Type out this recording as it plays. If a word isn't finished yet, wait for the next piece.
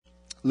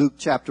Luke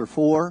chapter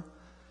 4,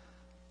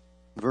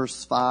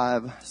 verse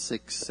 5,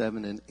 6,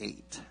 7, and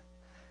 8.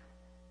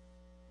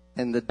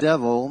 And the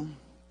devil,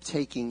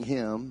 taking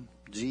him,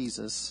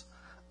 Jesus,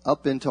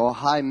 up into a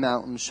high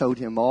mountain, showed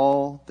him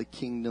all the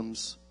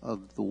kingdoms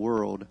of the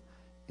world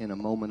in a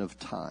moment of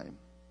time.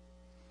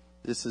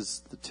 This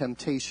is the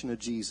temptation of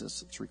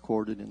Jesus. It's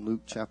recorded in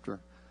Luke chapter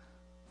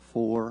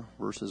 4,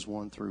 verses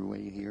 1 through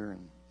 8 here.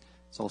 And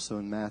it's also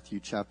in Matthew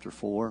chapter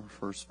 4,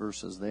 first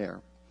verses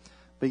there.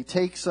 But he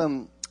takes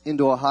him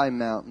into a high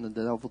mountain. The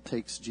devil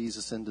takes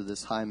Jesus into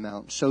this high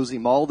mountain, shows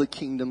him all the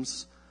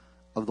kingdoms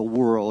of the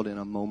world in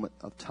a moment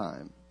of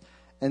time.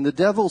 And the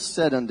devil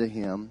said unto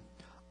him,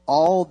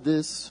 all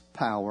this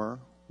power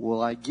will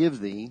I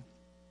give thee,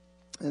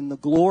 and the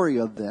glory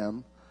of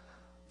them,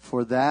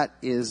 for that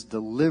is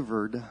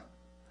delivered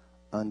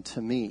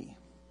unto me,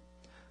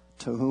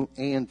 to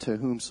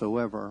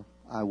whomsoever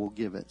I will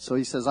give it. So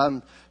he says, I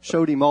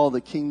showed him all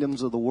the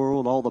kingdoms of the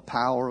world, all the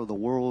power of the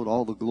world,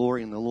 all the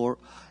glory in the Lord.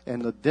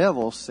 And the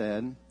devil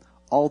said,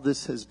 all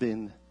this has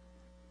been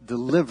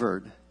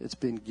delivered. It's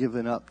been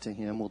given up to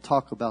him. We'll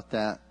talk about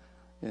that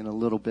in a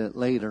little bit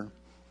later.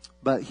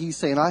 But he's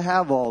saying, I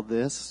have all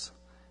this,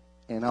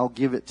 and I'll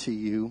give it to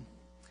you.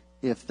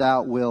 If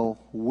thou wilt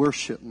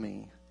worship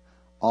me,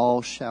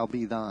 all shall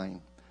be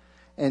thine.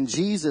 And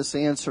Jesus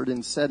answered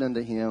and said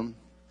unto him,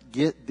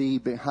 get thee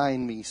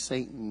behind me,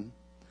 Satan,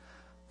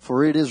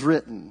 for it is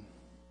written,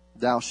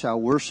 thou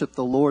shalt worship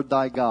the Lord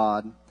thy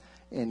God,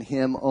 and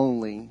him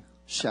only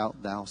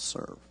shalt thou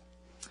serve.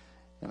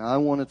 And I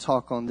want to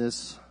talk on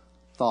this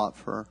thought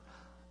for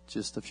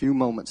just a few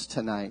moments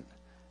tonight.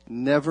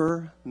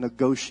 Never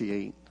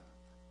negotiate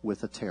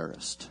with a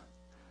terrorist.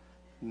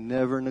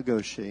 Never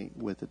negotiate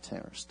with a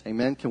terrorist.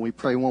 Amen. Can we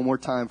pray one more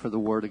time for the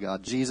Word of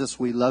God? Jesus,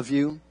 we love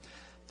you.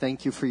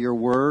 Thank you for your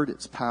Word.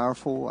 It's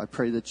powerful. I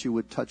pray that you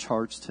would touch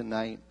hearts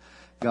tonight.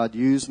 God,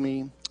 use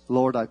me.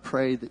 Lord, I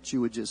pray that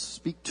you would just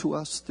speak to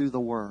us through the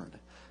Word.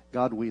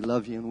 God, we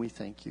love you and we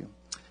thank you.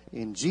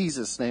 In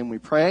Jesus' name we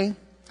pray.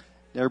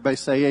 Everybody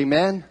say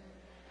amen.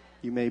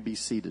 You may be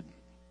seated.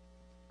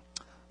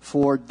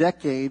 For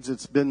decades,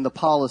 it's been the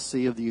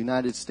policy of the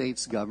United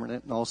States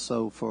government and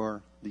also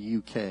for the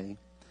UK.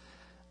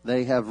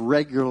 They have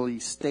regularly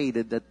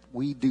stated that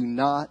we do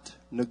not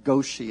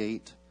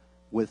negotiate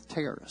with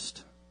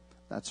terrorists.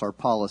 That's our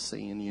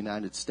policy in the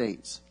United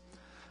States,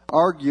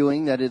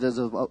 arguing that it is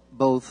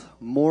both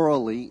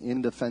morally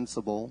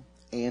indefensible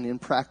and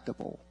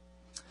impractical,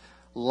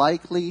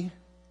 likely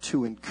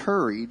to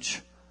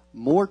encourage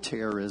more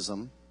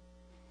terrorism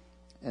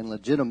and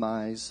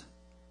legitimize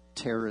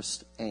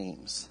terrorist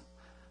aims.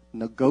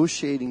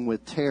 Negotiating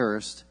with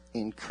terrorists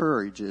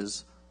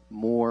encourages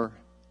more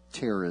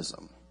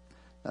terrorism.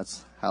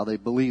 That's how they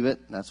believe it.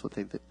 That's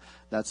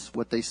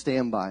what they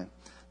stand by.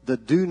 The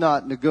do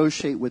not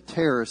negotiate with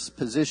terrorists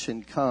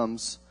position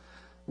comes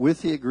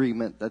with the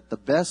agreement that the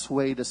best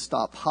way to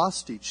stop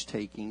hostage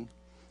taking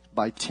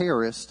by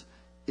terrorists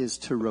is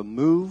to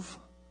remove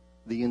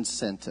the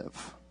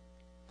incentive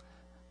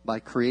by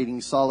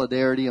creating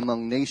solidarity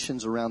among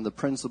nations around the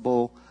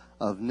principle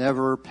of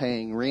never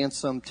paying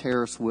ransom.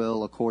 Terrorists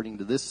will, according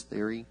to this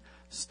theory,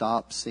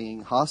 stop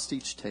seeing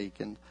hostage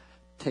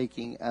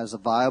taking as a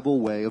viable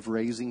way of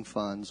raising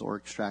funds or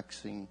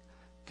extracting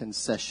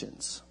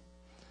concessions.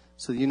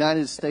 So the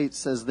United States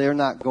says they're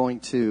not going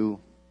to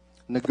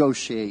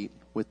negotiate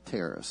with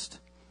terrorists.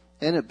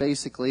 And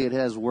it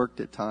has worked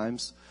at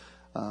times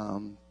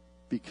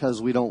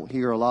because we don't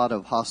hear a lot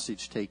of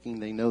hostage taking.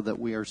 They know that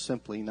we are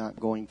simply not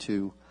going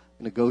to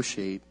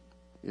negotiate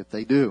if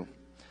they do.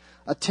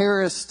 A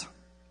terrorist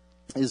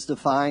is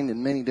defined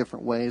in many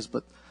different ways,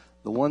 but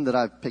the one that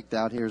I've picked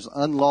out here is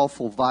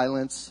unlawful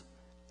violence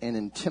and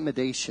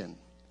intimidation,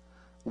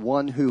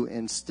 one who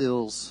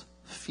instills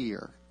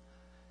fear.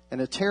 And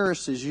a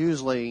terrorist is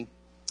usually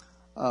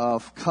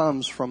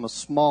comes from a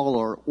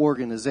smaller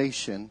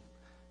organization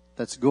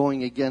that's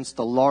going against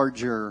a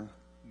larger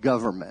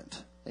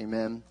government,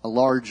 amen, a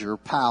larger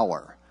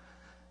power,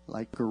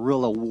 like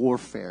guerrilla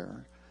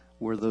warfare,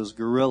 where those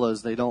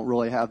guerrillas, they don't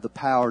really have the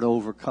power to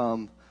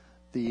overcome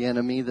the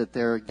enemy that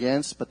they're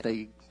against, but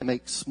they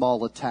make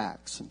small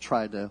attacks and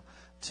try to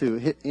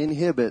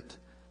inhibit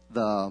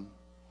the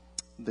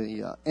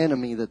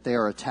enemy that they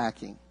are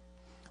attacking.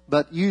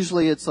 But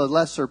usually it's a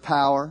lesser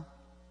power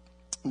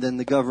than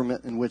the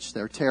government in which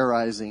they're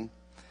terrorizing.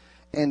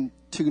 And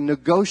to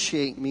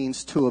negotiate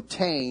means to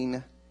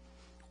obtain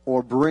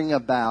or bring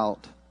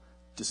about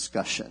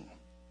discussion.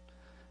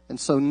 And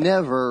so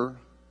never,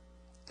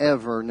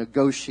 ever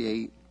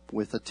negotiate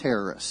with a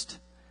terrorist.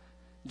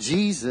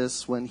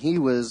 Jesus, when he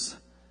was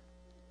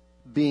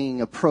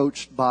being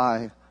approached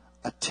by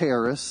a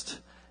terrorist,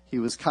 he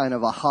was kind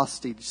of a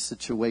hostage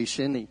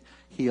situation.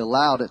 He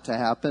allowed it to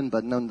happen,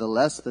 but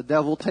nonetheless, the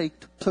devil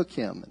took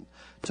him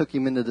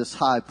into this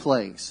high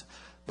place.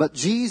 But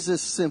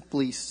Jesus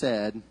simply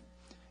said,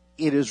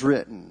 it is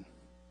written.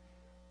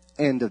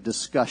 End of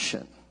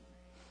discussion.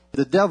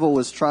 The devil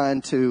was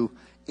trying to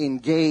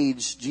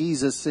engage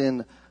Jesus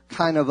in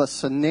kind of a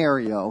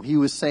scenario. He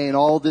was saying,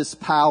 all this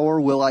power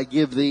will I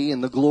give thee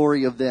and the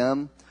glory of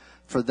them,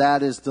 for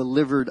that is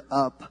delivered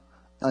up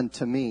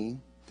unto me.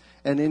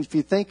 And if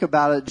you think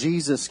about it,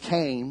 Jesus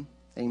came,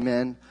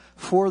 amen,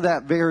 for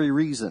that very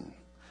reason,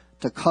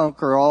 to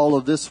conquer all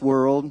of this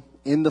world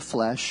in the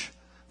flesh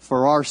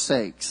for our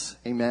sakes,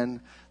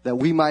 amen, that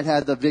we might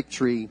have the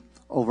victory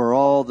over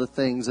all the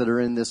things that are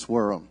in this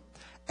world.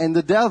 And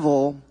the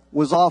devil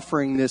was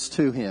offering this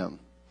to him.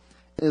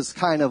 Is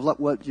kind of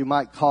what you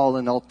might call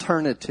an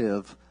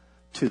alternative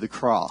to the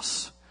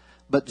cross.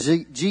 But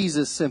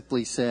Jesus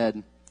simply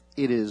said,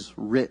 it is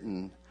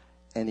written.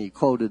 And he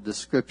quoted the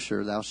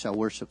scripture, thou shalt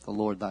worship the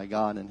Lord thy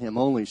God, and him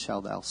only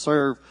shalt thou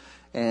serve.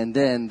 And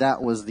then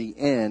that was the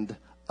end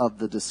of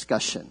the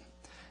discussion.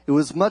 It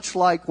was much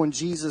like when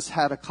Jesus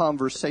had a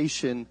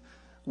conversation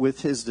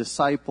with his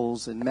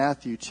disciples in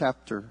Matthew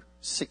chapter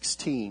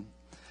 16.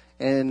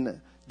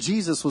 And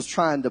Jesus was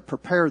trying to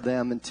prepare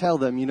them and tell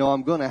them,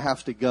 I'm going to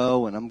have to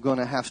go and I'm going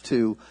to have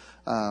to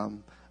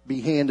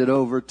be handed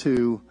over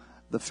to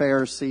the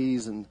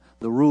Pharisees and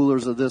the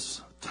rulers of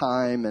this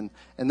time, and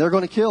they're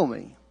going to kill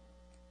me.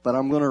 But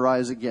I'm going to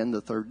rise again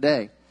the third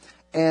day.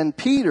 And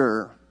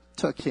Peter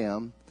took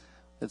him.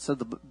 It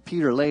said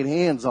Peter laid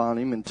hands on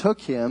him and took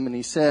him, and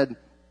he said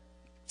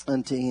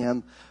unto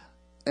him,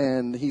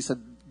 and he said,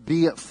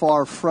 be it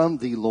far from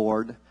thee,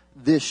 Lord,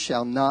 this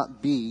shall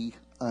not be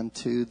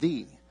unto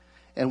thee.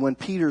 And when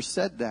Peter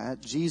said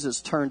that,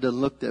 Jesus turned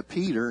and looked at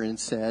Peter and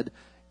said,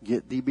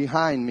 get thee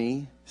behind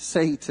me,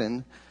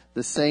 Satan,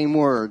 the same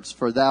words,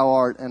 for thou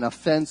art an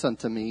offense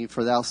unto me,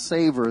 for thou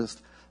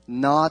savorest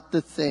not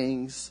the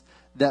things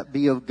that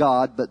be of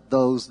God, but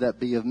those that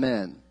be of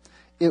men.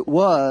 It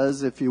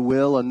was, if you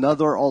will,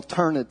 another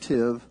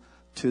alternative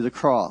to the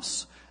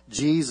cross.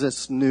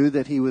 Jesus knew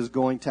that he was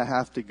going to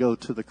have to go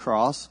to the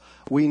cross.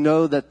 We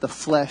know that the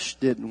flesh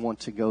didn't want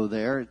to go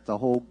there. The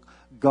whole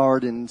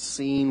garden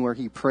scene where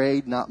he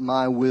prayed, not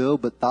my will,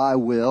 but thy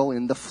will.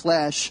 In the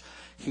flesh,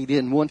 he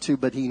didn't want to,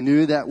 but he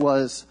knew that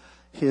was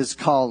his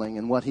calling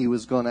and what he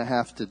was going to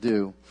have to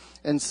do.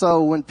 And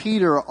so when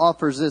Peter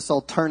offers this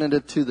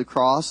alternative to the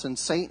cross, and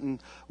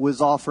Satan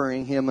was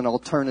offering him an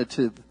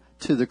alternative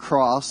to the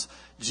cross,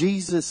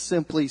 Jesus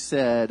simply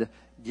said,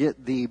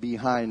 get thee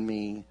behind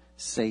me,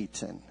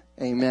 Satan.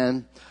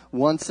 Amen.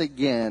 Once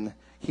again,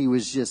 he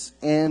was just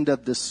end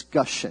of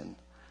discussion.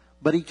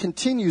 But he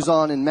continues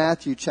on in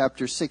Matthew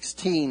chapter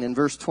 16 and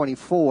verse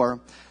 24.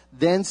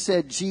 Then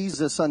said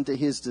Jesus unto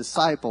his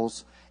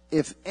disciples,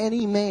 if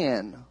any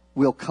man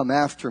will come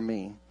after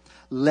me,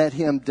 let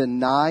him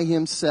deny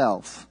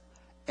himself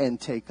and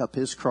take up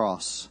his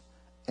cross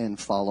and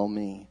follow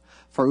me.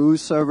 For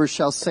whosoever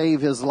shall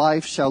save his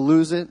life shall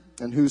lose it,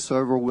 and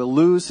whosoever will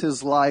lose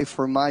his life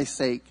for my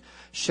sake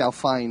shall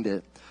find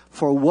it.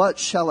 For what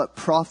shall it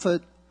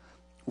profit?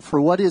 For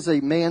what is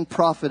a man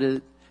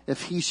profited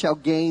if he shall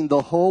gain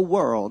the whole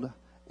world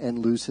and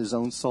lose his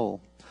own soul?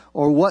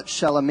 Or what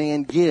shall a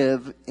man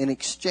give in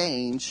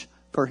exchange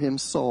for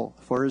his soul?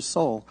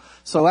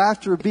 So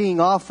after being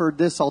offered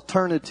this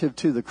alternative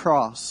to the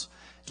cross,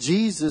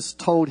 Jesus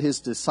told his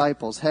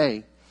disciples,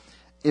 hey,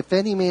 if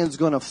any man's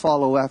going to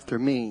follow after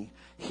me,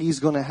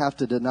 he's going to have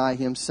to deny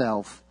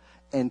himself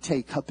and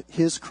take up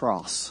his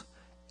cross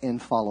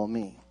and follow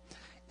me.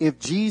 If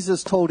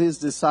Jesus told his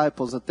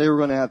disciples that they were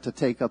going to have to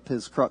take up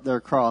their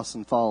cross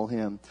and follow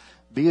him,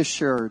 be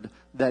assured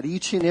that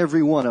each and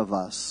every one of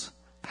us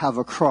have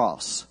a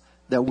cross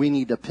that we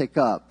need to pick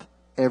up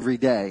every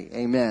day,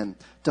 amen,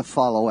 to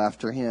follow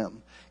after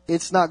him.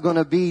 It's not going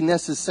to be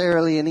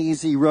necessarily an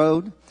easy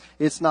road.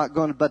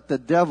 But the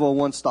devil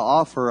wants to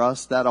offer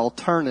us that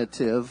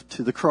alternative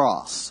to the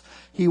cross.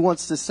 He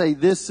wants to say,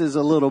 this is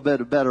a little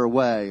bit a better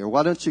way, or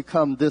why don't you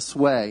come this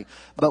way?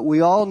 But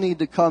we all need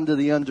to come to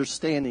the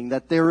understanding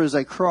that there is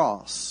a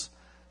cross.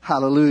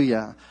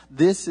 Hallelujah.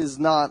 This is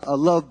not a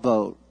love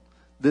boat.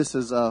 This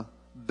is a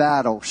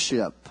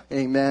battleship,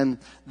 amen,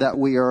 that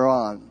we are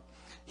on.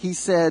 He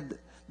said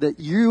that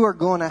you are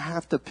going to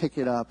have to pick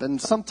it up. And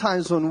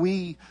sometimes when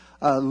we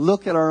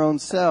look at our own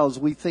selves,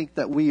 we think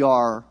that we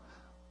are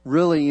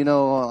really,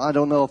 I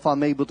don't know if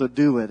I'm able to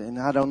do it, and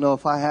I don't know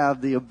if I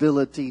have the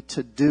ability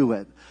to do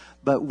it.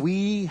 But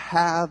we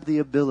have the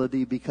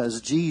ability because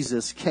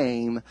Jesus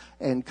came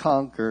and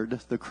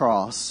conquered the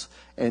cross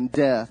and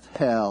death,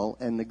 hell,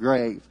 and the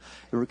grave.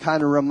 It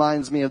kind of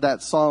reminds me of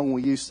that song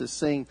we used to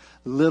sing,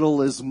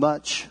 little is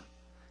much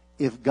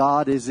if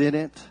God is in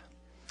it.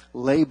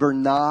 Labor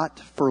not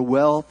for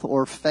wealth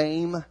or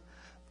fame,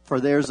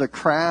 for there's a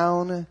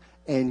crown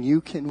and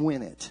you can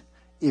win it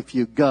if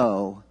you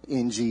go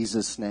in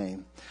Jesus'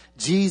 name.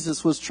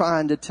 Jesus was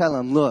trying to tell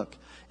him, look,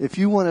 if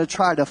you want to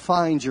try to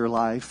find your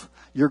life,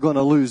 you're going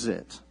to lose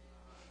it.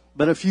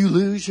 But if you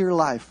lose your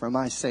life for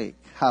my sake,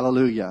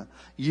 hallelujah,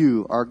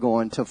 you are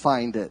going to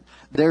find it.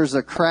 There's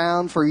a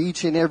crown for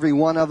each and every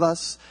one of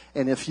us.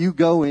 And if you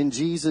go in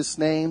Jesus'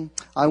 name,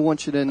 I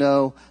want you to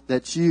know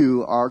that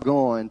you are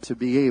going to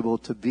be able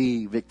to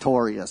be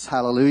victorious.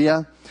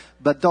 Hallelujah.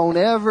 But don't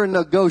ever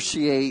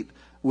negotiate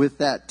with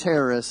that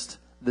terrorist,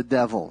 the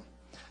devil.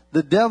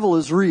 The devil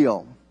is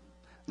real.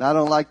 And I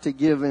don't like to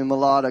give him a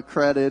lot of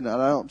credit, and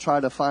I don't try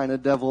to find a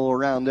devil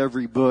around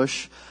every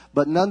bush.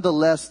 But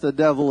nonetheless, the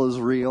devil is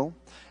real,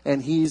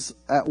 and he's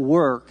at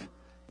work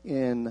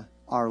in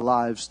our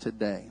lives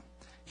today.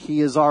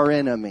 He is our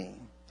enemy.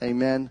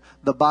 Amen.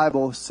 The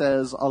Bible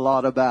says a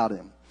lot about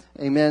him.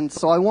 Amen.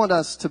 So I want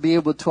us to be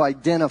able to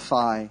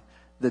identify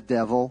the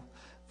devil.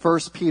 1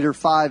 Peter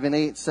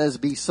 5:8 says,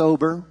 be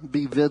sober,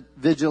 be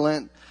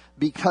vigilant,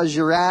 because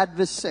your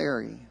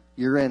adversary,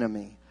 your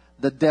enemy,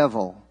 the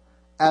devil,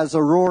 as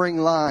a roaring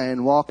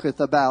lion walketh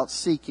about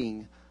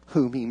seeking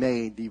whom he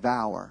may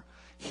devour.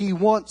 He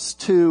wants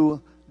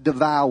to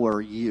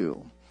devour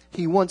you.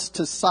 He wants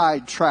to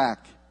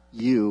sidetrack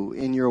you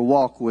in your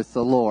walk with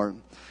the Lord.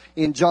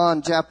 In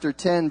John chapter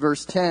 10,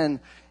 verse 10,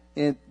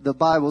 the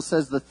Bible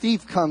says the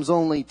thief comes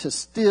only to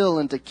steal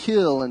and to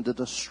kill and to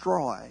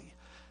destroy.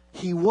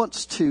 He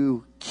wants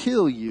to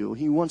kill you.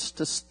 He wants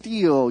to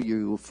steal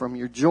you from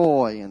your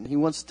joy, and he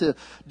wants to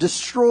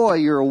destroy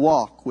your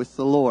walk with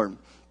the Lord.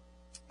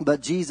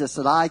 But Jesus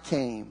said, I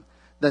came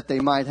that they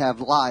might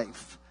have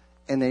life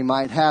and they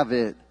might have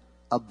it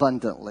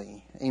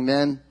abundantly.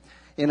 Amen.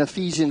 In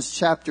Ephesians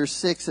chapter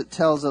 6, it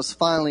tells us,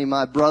 finally,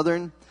 my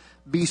brethren,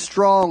 be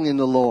strong in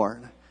the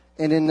Lord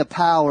and in the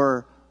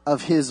power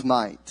of his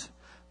might.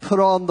 Put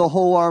on the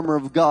whole armor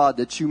of God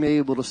that you may be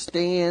able to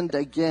stand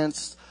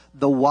against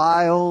the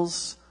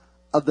wiles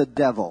of the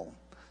devil,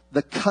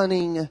 the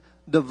cunning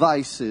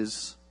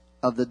devices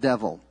of the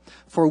devil.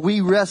 For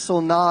we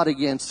wrestle not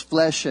against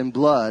flesh and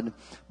blood,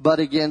 but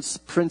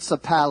against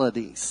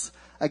principalities,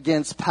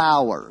 against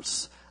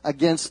powers,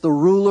 against the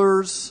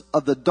rulers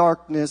of the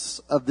darkness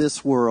of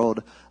this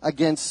world,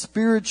 against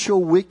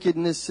spiritual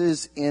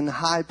wickednesses in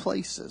high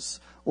places,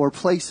 or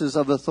places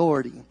of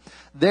authority.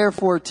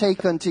 Therefore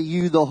take unto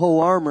you the whole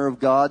armor of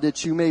God,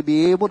 that you may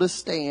be able to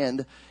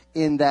stand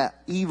in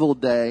that evil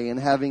day, and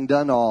having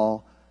done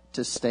all,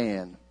 to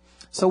stand.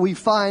 So we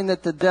find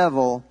that the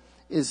devil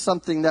is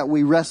something that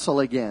we wrestle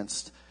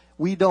against.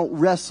 We don't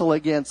wrestle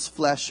against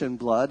flesh and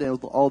blood,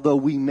 although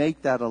we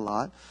make that a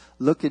lot.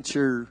 Look at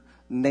your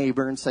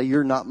neighbor and say,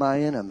 you're not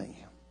my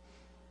enemy.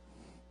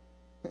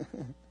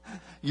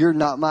 You're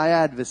not my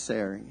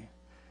adversary.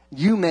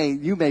 You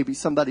may be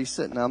somebody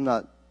sitting, I'm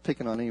not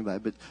picking on anybody,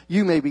 but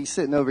you may be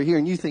sitting over here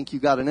and you think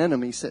you got an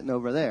enemy sitting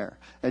over there.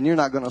 And you're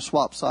not going to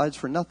swap sides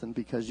for nothing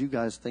because you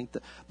guys think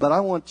that. But I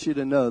want you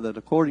to know that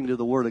according to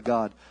the Word of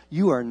God,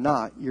 you are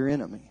not your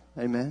enemy.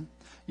 Amen.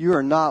 You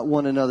are not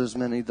one another's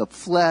enemy. The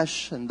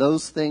flesh and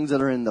those things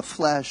that are in the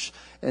flesh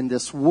and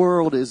this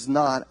world is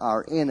not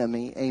our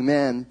enemy.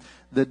 Amen.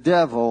 The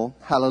devil,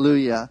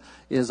 hallelujah,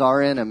 is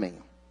our enemy.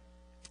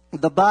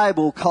 The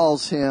Bible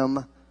calls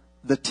him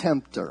the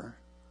tempter.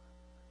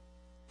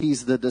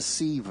 He's the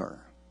deceiver.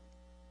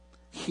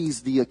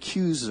 He's the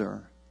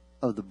accuser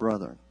of the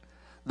brethren.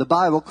 The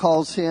Bible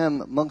calls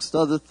him, amongst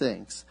other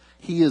things,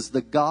 he is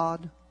the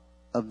god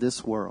of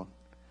this world.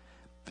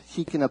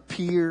 He can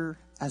appear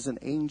as an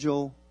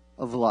angel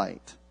of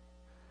light.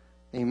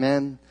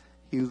 Amen.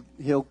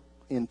 He'll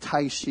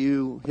entice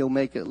you. He'll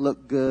make it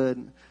look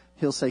good.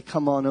 He'll say,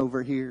 come on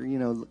over here.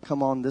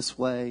 Come on this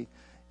way.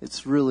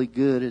 It's really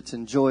good. It's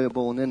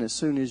enjoyable. And then as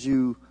soon as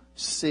you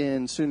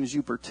sin, as soon as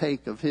you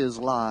partake of his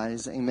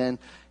lies, amen,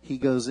 he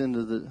goes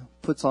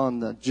puts on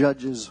the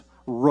judge's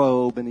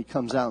robe, and he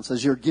comes out and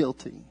says, you're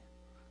guilty.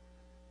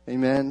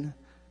 Amen.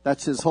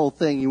 That's his whole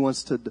thing. He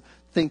wants to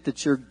think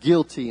that you're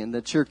guilty and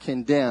that you're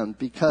condemned,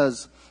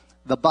 because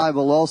the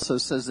Bible also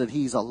says that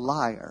he's a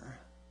liar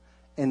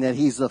and that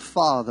he's the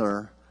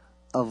father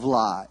of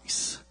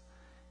lies.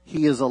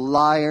 He is a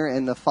liar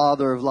and the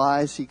father of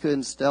lies. He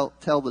couldn't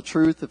tell the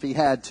truth if he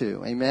had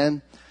to.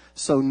 Amen.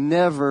 So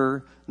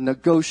never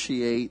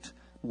negotiate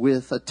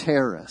with a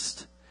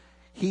terrorist.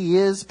 He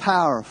is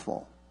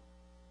powerful,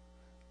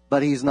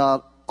 but he's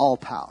not all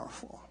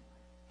powerful.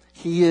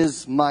 He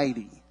is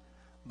mighty,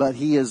 but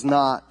he is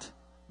not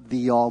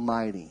the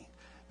Almighty.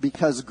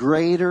 Because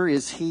greater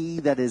is he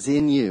that is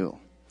in you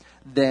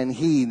than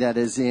he that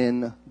is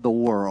in the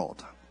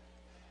world.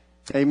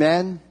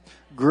 Amen.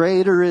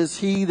 Greater is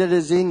he that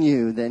is in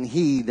you than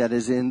he that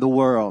is in the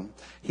world.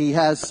 He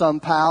has some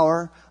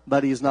power,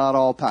 but he's not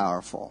all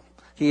powerful.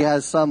 He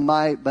has some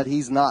might, but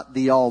he's not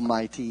the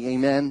Almighty.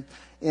 Amen.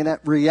 In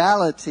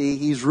reality,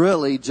 he's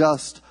really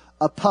just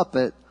a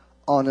puppet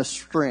on a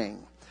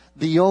string.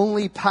 The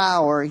only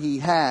power he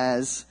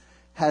has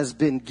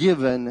been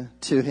given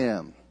to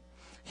him.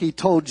 He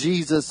told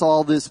Jesus,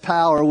 all this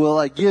power will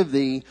I give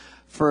thee,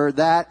 for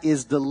that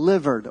is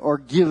delivered or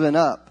given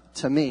up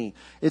to me.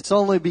 It's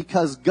only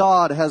because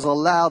God has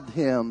allowed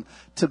him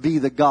to be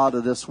the God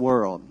of this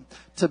world,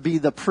 to be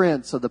the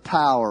prince of the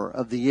power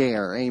of the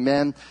air.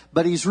 Amen.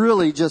 But he's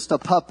really just a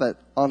puppet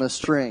on a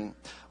string.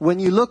 When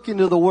you look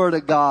into the Word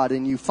of God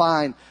and you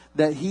find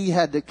that he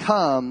had to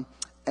come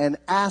and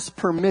ask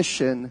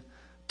permission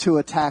to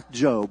attack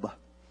Job.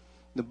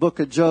 The book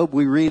of Job,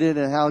 we read it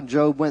and how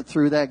Job went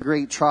through that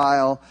great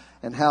trial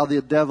and how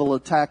the devil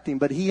attacked him.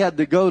 But he had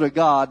to go to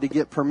God to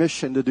get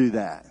permission to do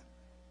that.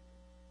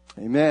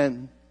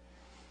 Amen.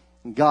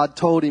 And God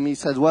told him, he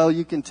said, well,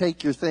 you can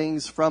take your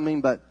things from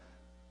him, but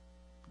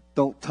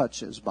don't touch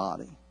his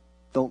body.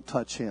 Don't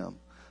touch him.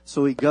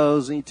 So he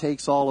goes and he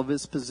takes all of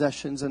his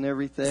possessions and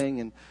everything,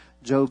 and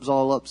Job's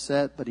all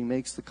upset, but he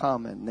makes the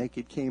comment,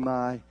 naked came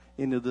I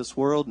into this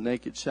world,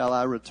 naked shall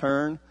I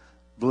return.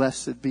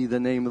 Blessed be the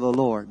name of the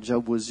Lord.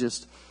 Job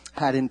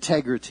had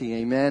integrity,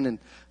 amen. And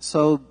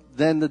so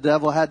then the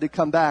devil had to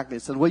come back. They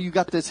said, well, you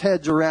got this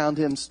hedge around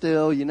him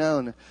still,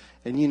 and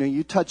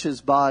you touch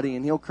his body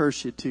and he'll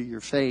curse you to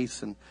your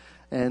face.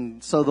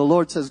 And so the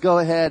Lord says, go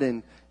ahead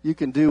and you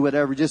can do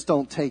whatever, just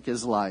don't take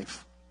his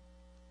life.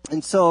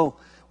 And so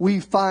we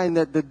find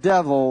that the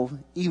devil,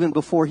 even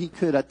before he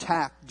could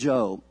attack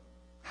Job,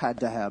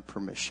 had to have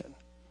permission.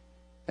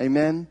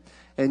 Amen.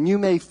 And you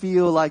may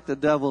feel like the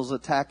devil's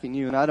attacking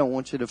you, and I don't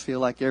want you to feel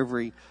like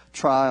every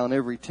trial and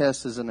every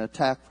test is an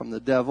attack from the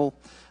devil.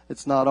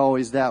 It's not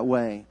always that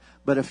way.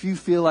 But if you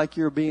feel like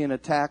you're being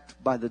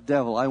attacked by the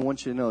devil, I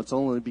want you to know it's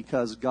only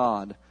because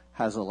God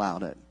has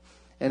allowed it.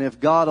 And if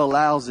God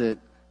allows it,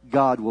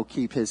 God will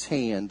keep his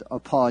hand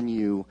upon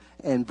you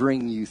and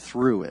bring you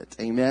through it.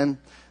 Amen.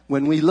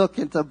 When we look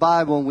at the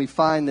Bible and we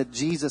find that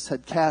Jesus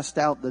had cast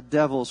out the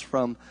devils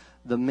from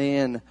the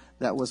man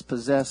that was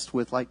possessed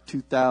with like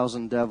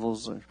 2,000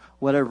 devils or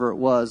whatever it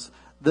was,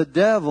 the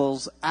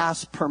devils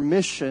asked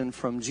permission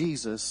from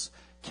Jesus.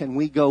 Can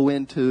we go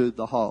into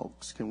the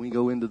hogs? Can we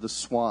go into the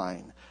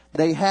swine?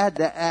 They had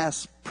to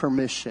ask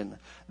permission.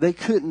 They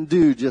couldn't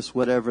do just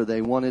whatever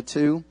they wanted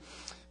to.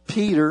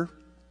 Peter,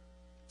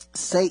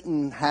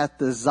 Satan hath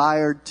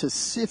desired to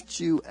sift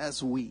you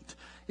as wheat,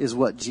 is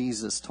what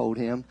Jesus told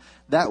him.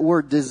 That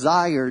word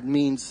desired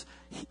means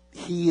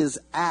he is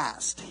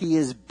asked, he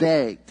is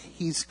begged,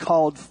 he's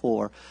called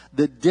for.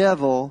 The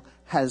devil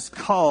has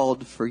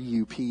called for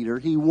you, Peter.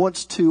 He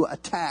wants to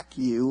attack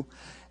you.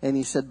 And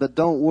he said, but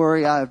don't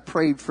worry, I have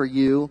prayed for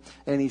you.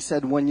 And he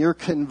said, when you're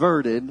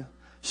converted,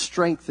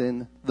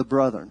 strengthen the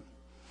brethren.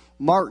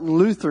 Martin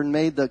Luther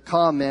made the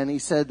comment, he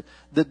said,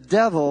 the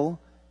devil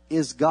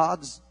is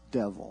God's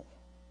devil.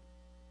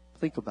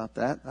 Think about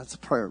that. That's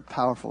a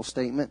powerful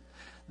statement.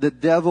 The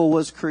devil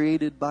was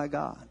created by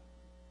God.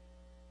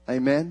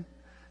 Amen.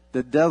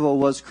 The devil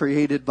was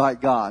created by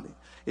God.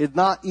 It's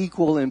not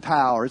equal in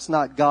power. It's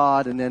not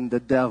God and then the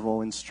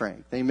devil in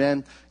strength.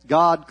 Amen.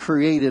 God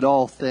created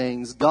all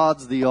things.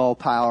 God's the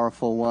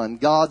all-powerful one.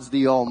 God's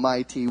the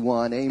almighty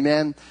one.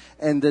 Amen.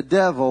 And the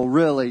devil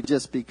really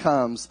just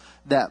becomes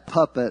that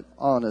puppet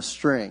on a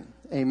string.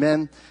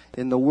 Amen.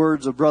 In the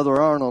words of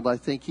Brother Arnold, I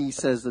think he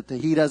says that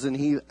he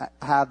doesn't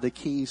have the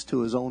keys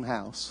to his own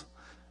house.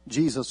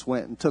 Jesus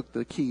went and took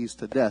the keys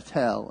to death,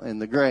 hell,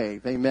 and the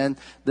grave. Amen.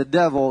 The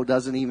devil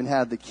doesn't even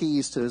have the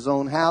keys to his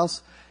own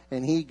house.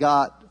 And he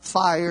got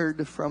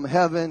fired from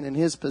heaven in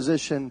his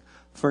position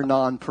for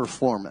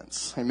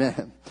non-performance.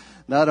 Amen.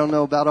 Now, I don't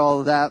know about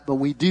all of that, but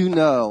we do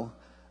know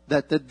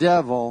that the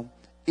devil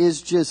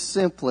is just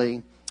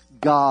simply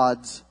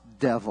God's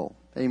devil.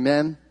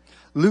 Amen.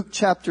 Luke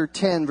chapter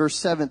 10, verse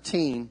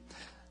 17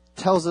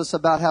 tells us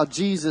about how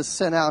Jesus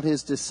sent out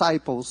his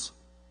disciples.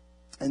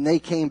 And they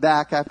came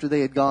back after they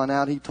had gone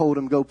out. He told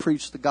them, go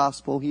preach the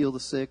gospel, heal the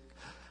sick,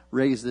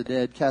 raise the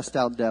dead, cast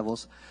out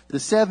devils. The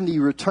 70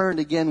 returned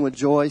again with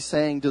joy,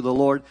 saying to the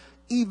Lord,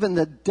 even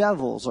the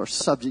devils are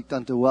subject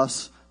unto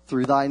us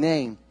through thy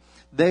name.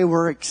 They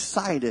were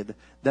excited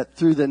that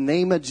through the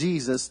name of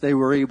Jesus they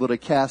were able to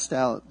cast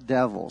out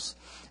devils.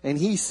 And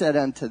he said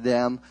unto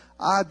them,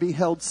 I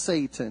beheld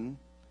Satan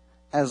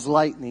as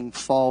lightning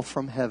fall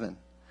from heaven.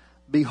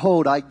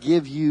 Behold, I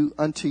give you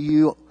unto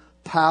you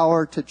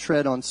power to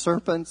tread on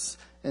serpents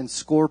and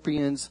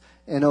scorpions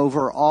and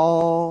over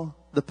all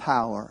the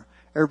power.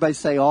 Everybody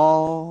say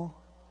all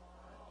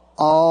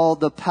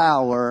the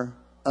power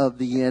of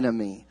the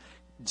enemy.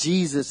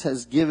 Jesus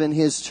has given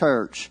his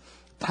church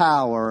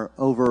power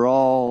over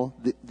all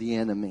the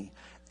enemy.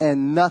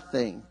 And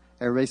nothing,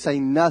 everybody say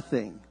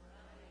nothing,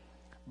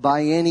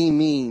 by any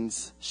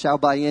means, shall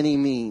by any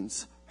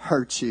means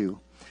hurt you.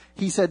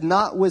 He said,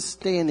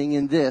 notwithstanding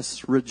in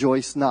this,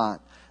 rejoice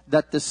not,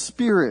 that the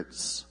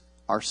spirits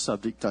are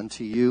subject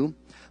unto you,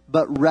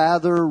 but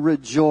rather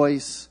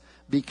rejoice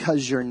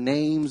because your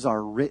names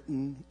are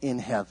written in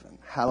heaven.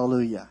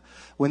 Hallelujah.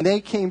 When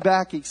they came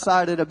back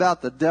excited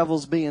about the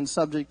devils being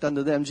subject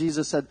unto them,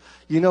 Jesus said,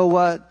 you know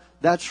what?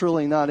 That's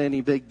really not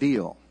any big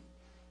deal.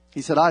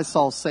 He said, I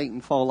saw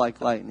Satan fall like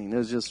lightning. It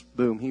was just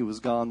boom, he was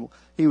gone.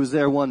 He was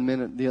there 1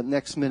 minute, the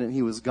next minute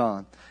he was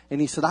gone.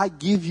 And he said, I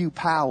give you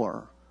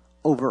power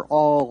over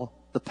all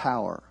the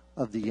power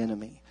of the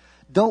enemy.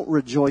 Don't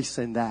rejoice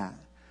in that.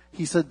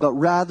 He said, but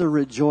rather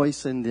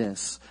rejoice in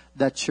this,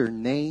 that your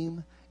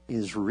name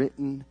is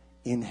written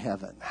in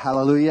heaven.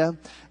 Hallelujah.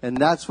 And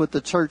that's what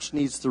the church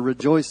needs to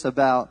rejoice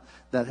about,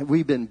 that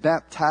we've been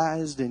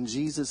baptized in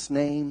Jesus'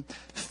 name,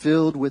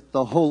 filled with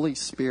the Holy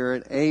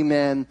Spirit.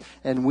 Amen.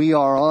 And we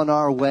are on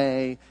our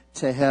way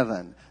to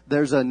heaven.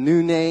 There's a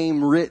new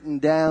name written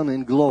down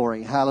in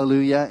glory.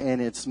 Hallelujah.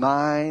 And it's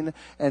mine.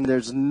 And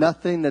there's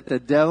nothing that the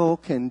devil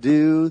can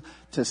do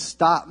to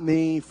stop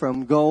me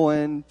from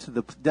going to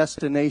the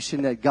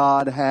destination that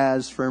God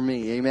has for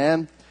me.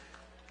 Amen.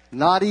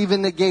 Not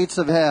even the gates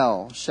of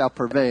hell shall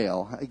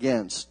prevail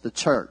against the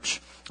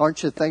church.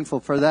 Aren't you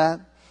thankful for that?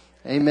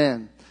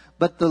 Amen.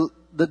 But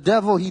the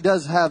devil, he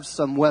does have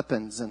some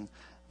weapons, and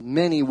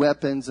many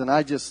weapons, and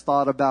I just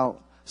thought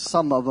about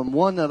some of them.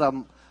 One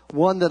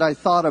that I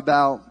thought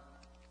about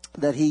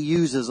that he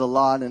uses a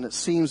lot, and it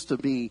seems to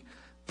be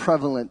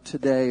prevalent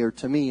today, or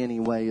to me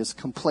anyway, is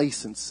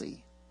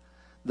complacency.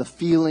 The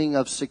feeling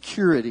of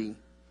security,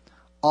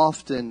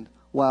 often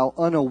while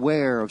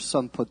unaware of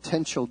some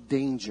potential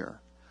danger,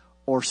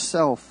 or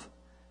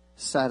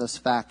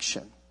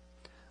self-satisfaction.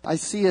 I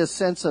see a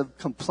sense of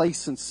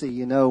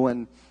complacency,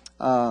 when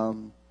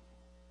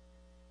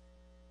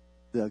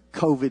the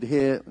COVID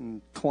hit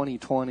in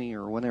 2020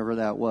 or whenever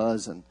that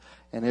was, and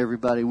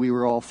everybody, we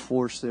were all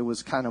forced. It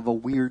was kind of a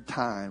weird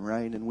time,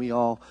 right? And we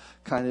all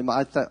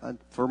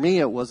for me,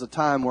 it was a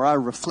time where I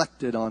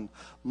reflected on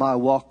my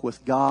walk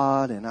with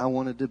God, and I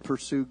wanted to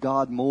pursue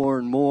God more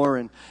and more.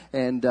 And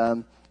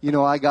I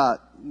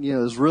got, it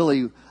was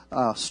really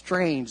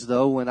strange,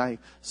 though, when I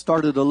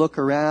started to look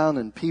around,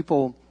 and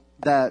people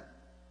that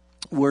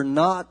were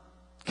not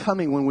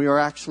coming when we were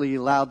actually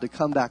allowed to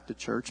come back to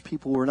church,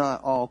 people were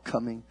not all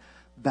coming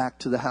back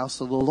to the house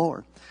of the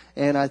Lord.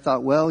 And I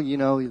thought, well,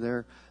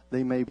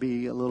 they may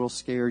be a little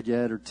scared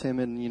yet or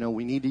timid.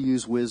 We need to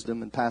use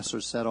wisdom, and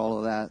pastors said all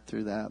of that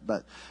through that.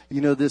 But,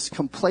 this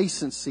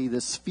complacency,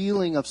 this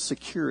feeling of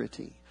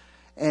security.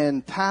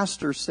 And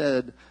pastor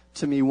said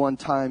to me one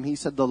time, he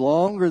said, the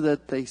longer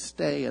that they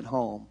stay at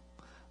home,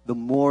 the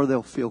more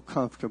they'll feel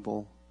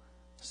comfortable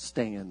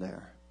staying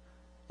there.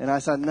 And I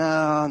said,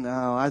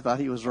 no, I thought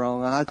he was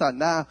wrong. And I thought,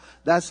 no,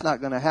 that's not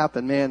going to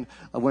happen, man.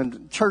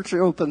 When church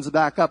opens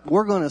back up,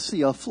 we're going to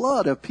see a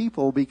flood of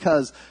people,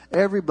 because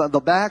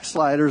the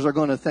backsliders are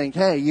going to think,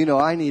 hey,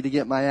 I need to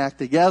get my act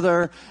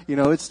together.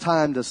 It's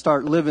time to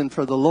start living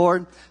for the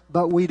Lord.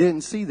 But we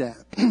didn't see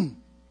that.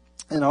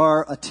 And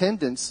our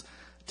attendance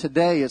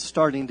today is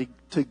starting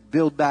to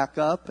build back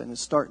up, and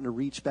it's starting to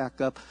reach back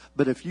up.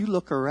 But if you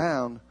look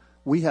around,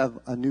 we have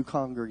a new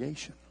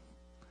congregation.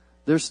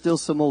 There's still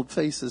some old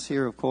faces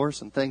here, of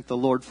course, and thank the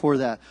Lord for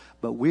that.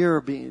 But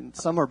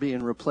some are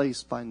being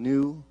replaced by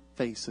new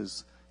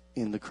faces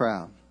in the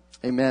crowd.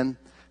 Amen.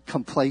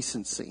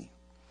 Complacency.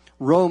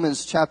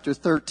 Romans chapter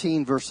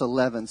 13, verse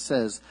 11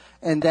 says,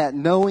 and that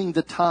knowing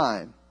the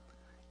time,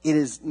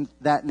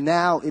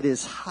 now it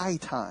is high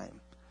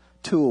time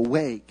to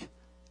awake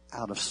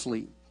out of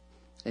sleep.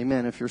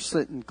 Amen. If you're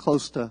sitting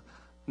close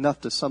enough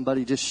to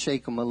somebody, just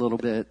shake them a little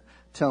bit.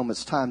 Tell them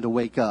it's time to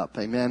wake up.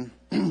 Amen.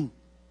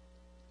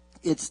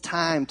 It's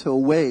time to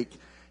awake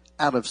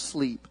out of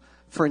sleep.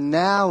 For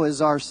now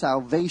is our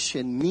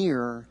salvation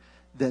nearer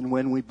than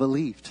when we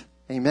believed.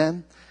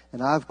 Amen.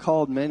 And I've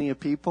called many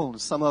of people,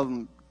 and some of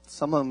them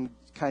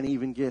kind of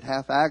even get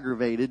half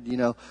aggravated.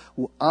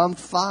 I'm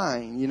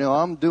fine.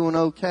 I'm doing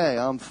okay.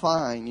 I'm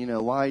fine.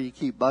 Why you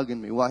keep bugging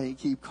me? Why you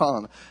keep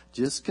calling?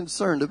 Just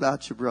concerned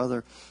about you,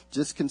 brother.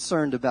 Just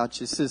concerned about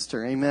you,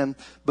 sister. Amen.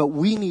 But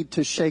we need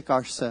to shake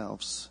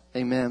ourselves.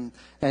 Amen.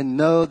 And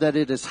know that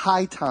it is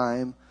high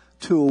time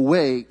to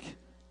awake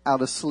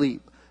out of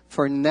sleep.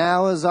 For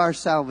now is our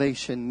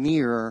salvation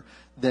nearer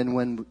than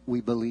when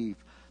we believe.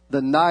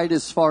 The night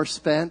is far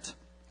spent,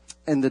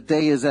 and the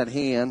day is at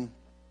hand.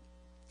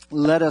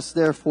 Let us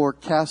therefore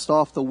cast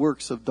off the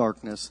works of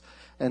darkness,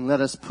 and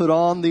let us put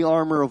on the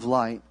armor of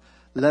light.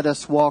 Let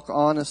us walk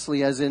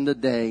honestly as in the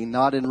day,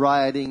 not in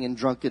rioting and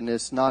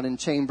drunkenness, not in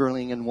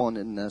chambering and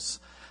wantonness,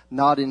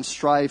 not in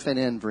strife and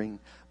envying,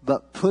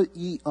 but put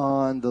ye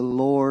on the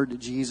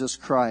Lord Jesus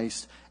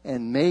Christ,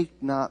 and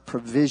make not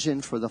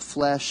provision for the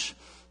flesh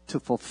to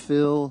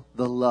fulfill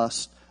the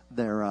lust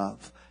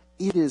thereof.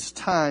 It is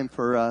time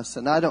for us,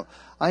 and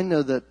I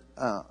know that,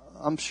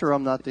 I'm sure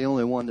I'm not the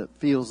only one that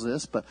feels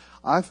this, but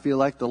I feel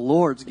like the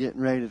Lord's getting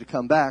ready to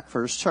come back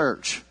for His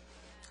church.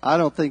 I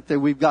don't think that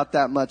we've got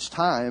that much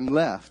time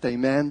left.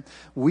 Amen.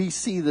 We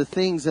see the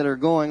things that are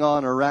going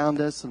on around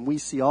us, and we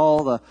see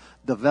all the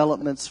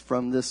developments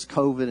from this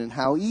COVID and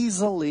how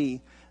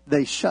easily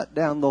they shut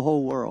down the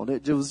whole world.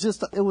 It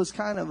was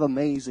kind of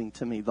amazing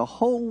to me. The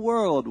whole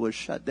world was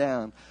shut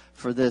down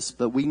for this,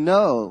 but we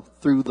know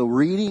through the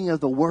reading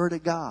of the Word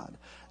of God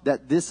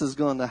that this is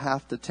going to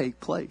have to take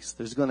place.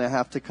 There's going to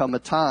have to come a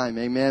time,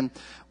 amen,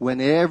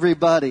 when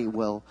everybody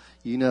will,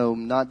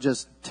 not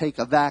just take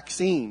a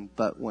vaccine,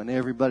 but when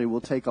everybody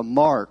will take a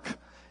mark.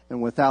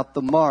 And without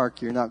the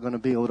mark, you're not going to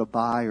be able to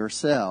buy or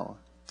sell.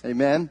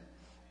 Amen?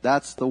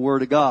 That's the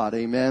Word of God.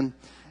 Amen?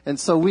 And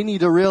so we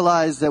need to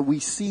realize that we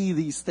see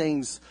these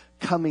things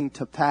coming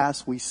to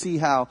pass. We see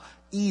how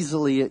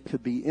easily it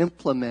could be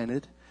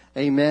implemented.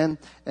 Amen.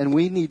 And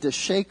we need to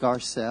shake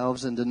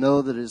ourselves and to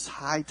know that it is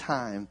high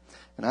time.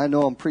 And I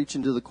know I'm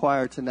preaching to the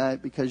choir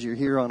tonight because you're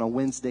here on a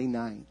Wednesday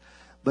night.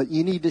 But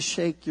you need to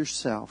shake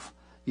yourself.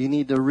 You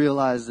need to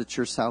realize that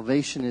your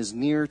salvation is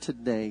nearer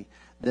today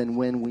than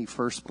when we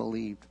first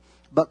believed.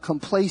 But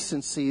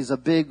complacency is a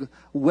big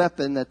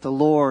weapon that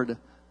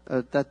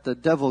that the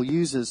devil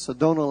uses, so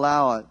don't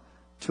allow it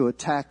to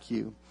attack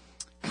you.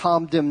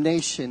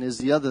 Condemnation is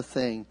the other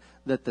thing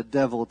that the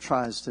devil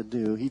tries to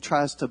do. He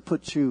tries to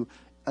put you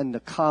into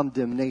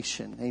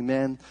condemnation.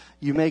 Amen.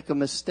 You make a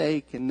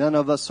mistake, and none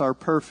of us are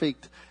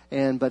perfect,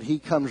 but he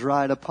comes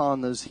right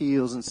upon those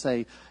heels and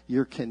say,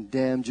 you're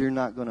condemned. You're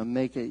not going to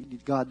make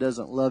it. God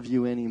doesn't love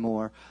you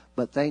anymore.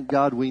 But thank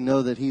God we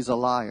know that he's a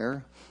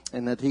liar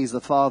and that he's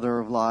the father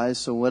of lies.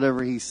 So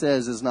whatever he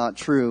says is not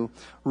true.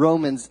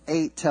 Romans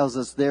 8 tells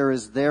us there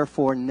is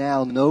therefore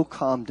now no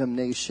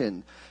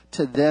condemnation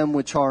to them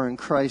which are in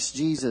Christ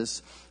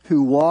Jesus,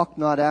 who walk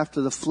not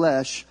after the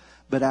flesh,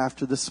 but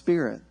after the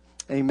Spirit.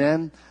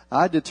 Amen.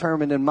 I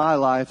determined in my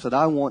life that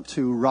I want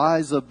to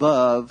rise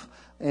above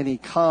any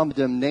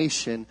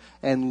condemnation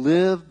and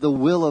live the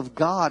will of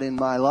God in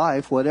my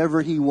life,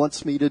 whatever he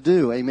wants me to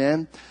do.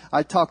 Amen.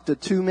 I talk to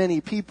too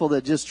many people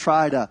that just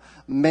try to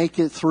make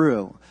it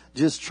through.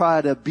 Just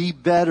try to be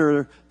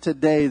better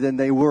today than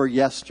they were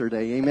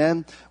yesterday.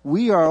 Amen.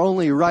 We are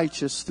only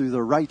righteous through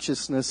the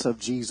righteousness of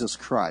Jesus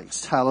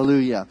Christ.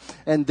 Hallelujah.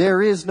 And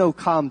there is no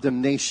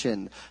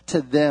condemnation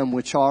to them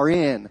which are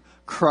in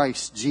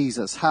Christ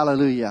Jesus.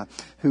 Hallelujah.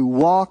 Who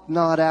walk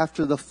not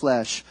after the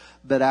flesh,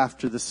 but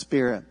after the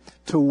Spirit.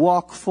 To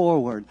walk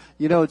forward.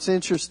 You know, it's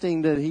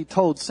interesting that he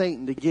told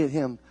Satan to get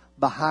him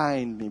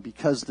behind me,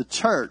 because the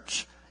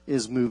church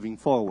is moving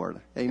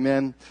forward.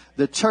 Amen.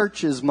 The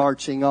church is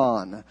marching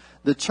on.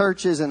 The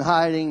church isn't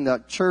hiding.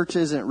 The church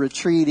isn't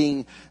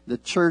retreating. The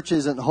church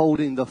isn't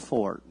holding the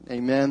fort.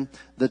 Amen.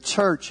 The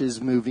church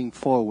is moving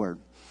forward.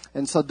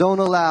 And so don't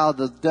allow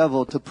the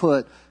devil to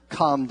put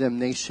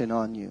condemnation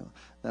on you.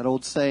 That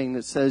old saying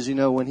that says, you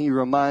know, when he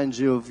reminds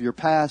you of your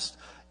past,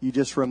 you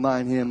just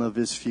remind him of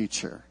his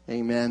future.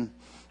 Amen.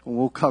 And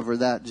we'll cover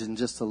that in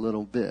just a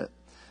little bit.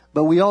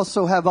 But we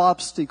also have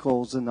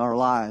obstacles in our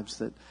lives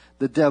that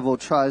the devil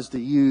tries to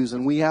use,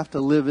 and we have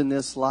to live in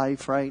this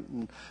life, right?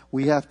 And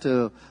we have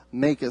to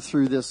make it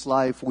through this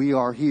life. We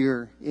are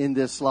here in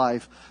this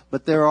life,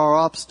 but there are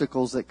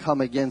obstacles that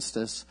come against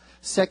us.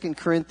 2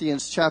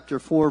 Corinthians chapter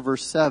 4,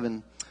 verse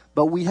 7.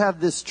 But we have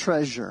this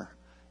treasure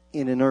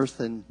in an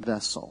earthen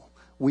vessel.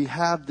 We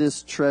have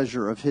this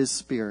treasure of his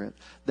Spirit,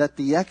 that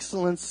the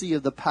excellency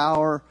of the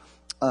power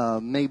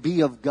may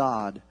be of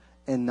God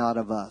and not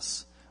of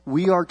us.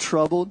 We are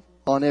troubled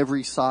on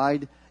every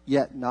side,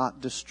 yet not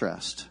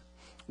distressed.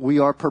 We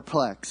are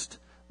perplexed,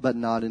 but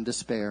not in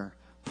despair.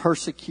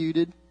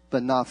 Persecuted,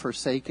 but not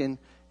forsaken.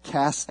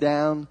 Cast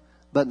down,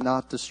 but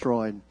not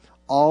destroyed.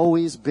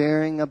 Always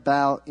bearing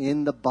about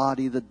in the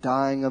body the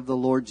dying of the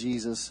Lord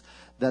Jesus,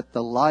 that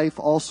the life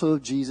also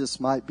of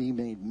Jesus might be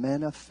made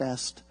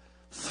manifest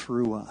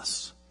through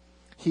us.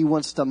 He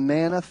wants to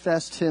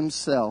manifest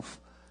himself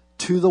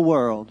to the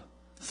world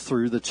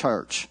through the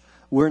church.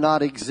 We're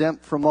not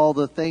exempt from all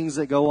the things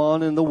that go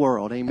on in the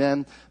world.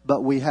 Amen.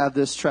 But we have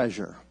this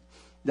treasure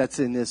that's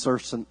in this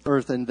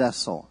earthen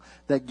vessel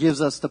that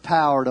gives us the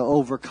power to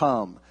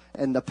overcome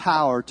and the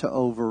power to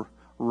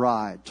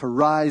override, to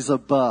rise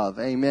above.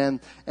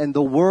 Amen. And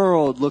the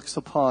world looks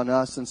upon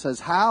us and says,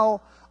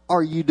 how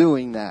are you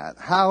doing that?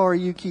 How are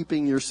you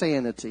keeping your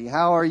sanity?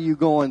 How are you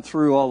going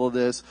through all of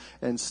this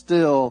and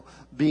still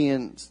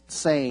being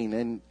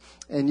sane?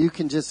 And you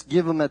can just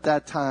give them at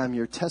that time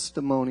your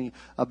testimony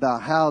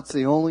about how it's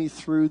only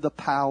through the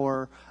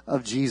power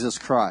of Jesus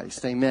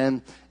Christ.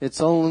 Amen. It's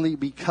only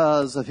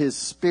because of his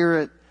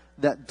Spirit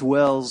that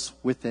dwells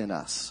within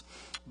us.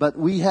 But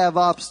we have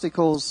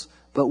obstacles,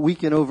 but we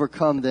can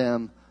overcome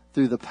them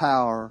through the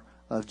power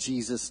of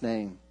Jesus'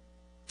 name.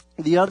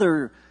 The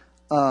other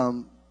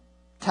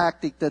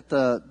tactic that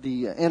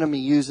the enemy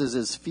uses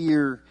is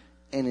fear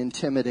and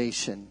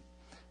intimidation.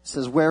 It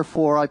says,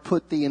 wherefore I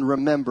put thee in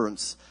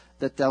remembrance,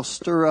 that thou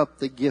stir up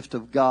the gift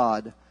of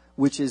God,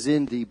 which is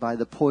in thee by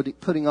the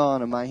putting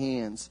on of my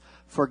hands.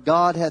 For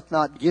God hath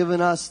not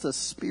given us the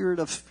spirit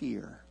of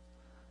fear,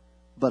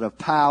 but of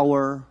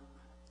power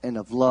and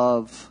of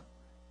love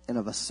and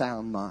of a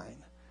sound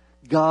mind.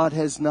 God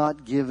has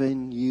not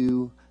given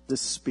you the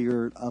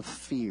spirit of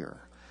fear.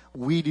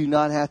 We do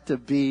not have to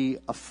be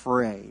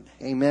afraid.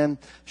 Amen.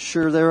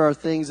 Sure, there are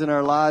things in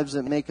our lives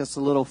that make us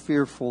a little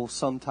fearful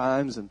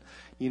sometimes, and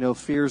you know,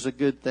 fear is a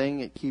good thing.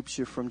 It keeps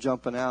you from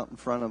jumping out in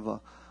front of a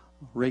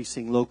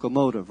racing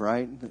locomotive,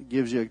 right? It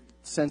gives you a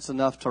sense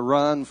enough to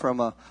run from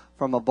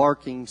a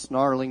barking,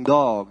 snarling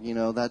dog. You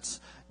know, that's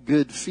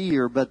good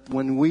fear. But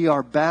when we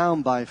are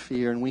bound by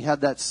fear and we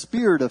have that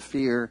spirit of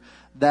fear,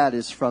 that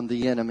is from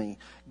the enemy.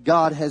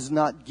 God has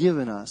not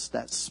given us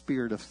that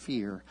spirit of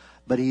fear,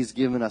 but he's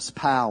given us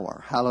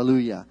power,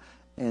 hallelujah,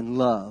 and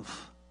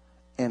love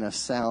and a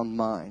sound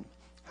mind.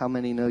 How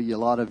many know a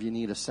lot of you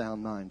need a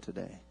sound mind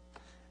today?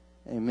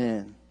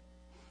 Amen.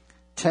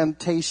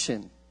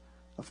 Temptation.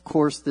 Of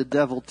course, the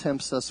devil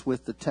tempts us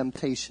with the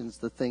temptations,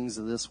 the things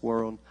of this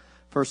world.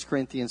 1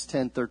 Corinthians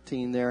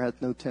 10:13, there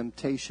hath no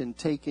temptation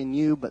taken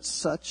you, but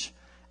such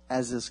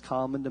as is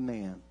common to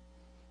man.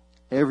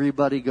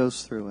 Everybody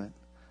goes through it.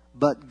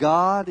 But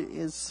God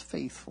is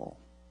faithful.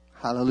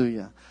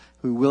 Hallelujah.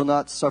 Who will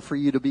not suffer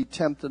you to be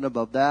tempted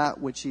above that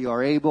which ye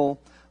are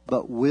able,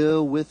 but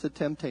will with the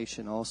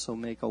temptation also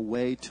make a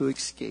way to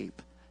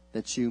escape,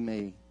 that you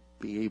may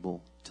be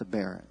able to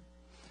bear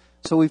it.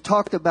 So we've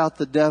talked about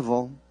the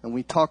devil, and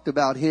we talked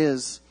about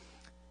his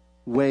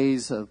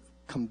ways of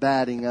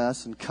combating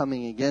us and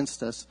coming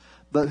against us.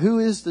 But who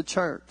is the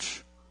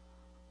church?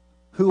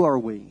 Who are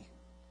we?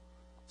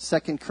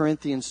 2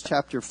 Corinthians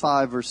chapter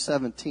 5 verse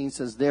 17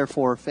 says,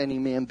 "Therefore, if any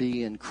man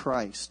be in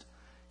Christ,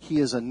 he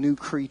is a new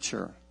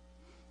creature.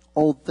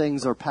 Old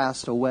things are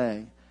passed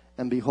away,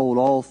 and behold,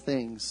 all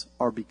things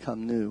are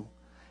become new.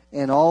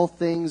 And all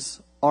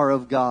things are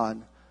of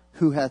God,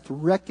 who hath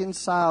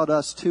reconciled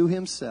us to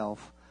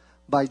himself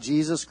by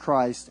Jesus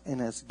Christ, and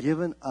has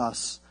given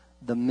us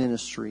the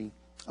ministry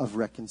of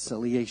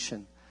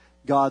reconciliation."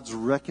 God's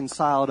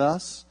reconciled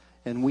us,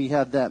 and we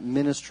have that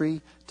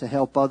ministry to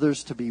help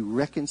others to be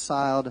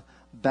reconciled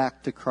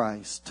back to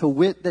Christ. To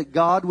wit, that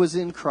God was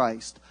in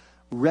Christ,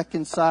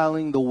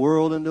 reconciling the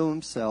world unto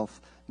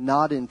himself,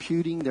 not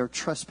imputing their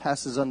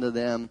trespasses unto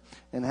them,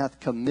 and hath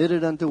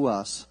committed unto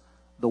us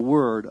the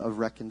word of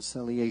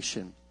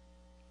reconciliation.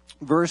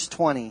 Verse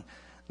 20,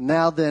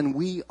 "Now then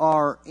we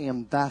are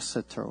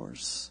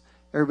ambassadors."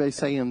 Everybody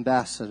say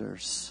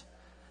ambassadors.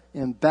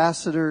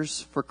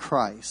 Ambassadors for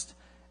Christ,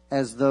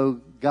 as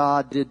though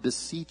God did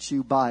beseech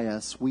you by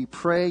us. We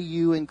pray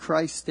you in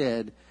Christ's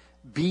stead,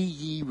 be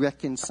ye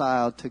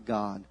reconciled to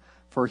God.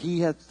 For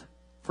he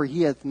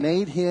hath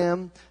made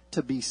him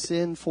to be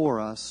sin for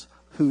us,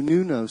 who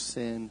knew no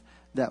sin,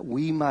 that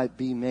we might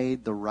be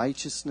made the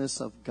righteousness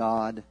of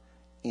God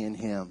in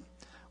him.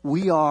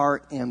 We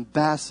are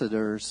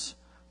ambassadors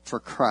for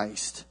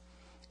Christ.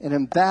 An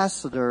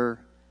ambassador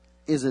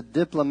is a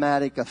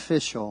diplomatic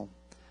official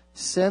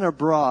sent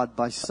abroad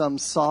by some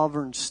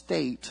sovereign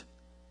state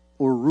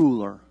or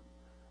ruler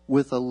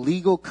with a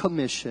legal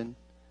commission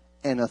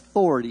and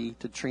authority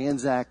to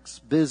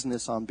transact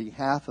business on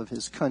behalf of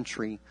his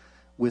country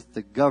with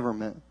the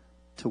government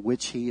to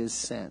which he is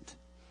sent.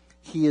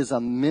 He is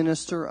a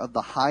minister of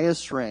the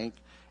highest rank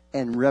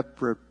and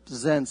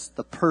represents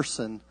the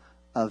person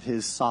of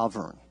his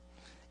sovereign.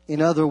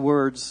 In other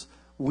words,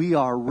 we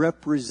are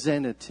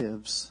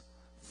representatives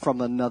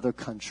from another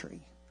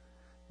country.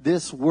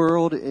 This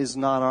world is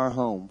not our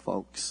home,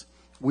 folks.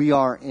 We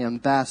are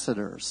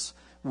ambassadors.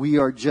 We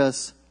are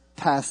just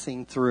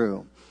passing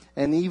through.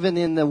 And even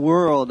in the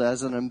world,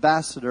 as an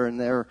ambassador in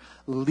their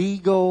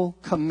legal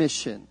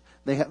commission,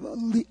 they have a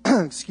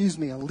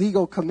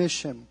legal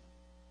commission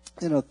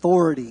and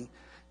authority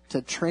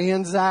to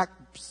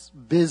transact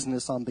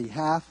business on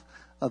behalf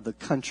of the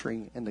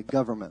country and the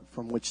government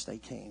from which they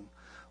came.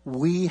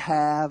 We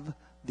have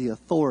the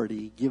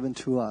authority given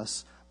to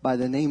us by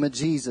the name of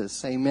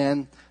Jesus,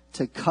 amen,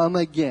 to come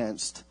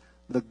against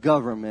the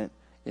government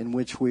in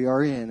which we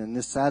are in. And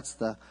that's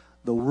the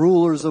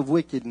rulers of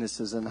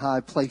wickednesses in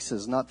high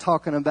places. Not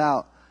talking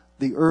about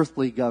the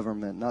earthly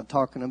government, not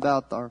talking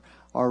about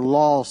our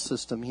law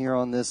system here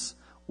on this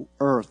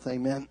earth,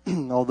 amen,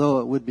 although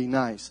it would be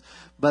nice.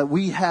 But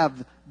we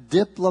have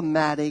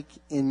diplomatic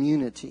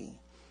immunity,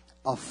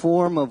 a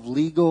form of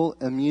legal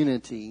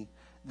immunity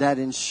that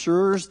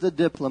ensures the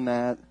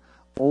diplomat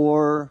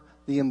or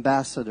the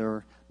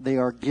ambassador they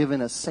are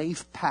given a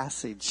safe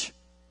passage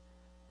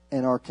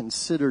and are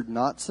considered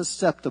not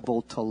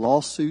susceptible to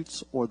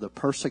lawsuits or the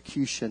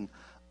persecution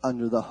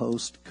under the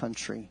host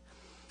country,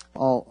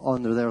 all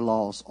under their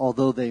laws,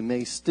 although they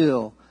may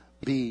still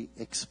be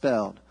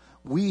expelled.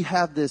 We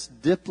have this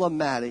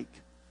diplomatic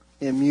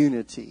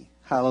immunity,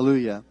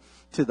 hallelujah,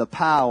 to the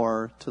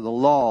power, to the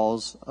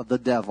laws of the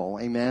devil,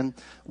 amen.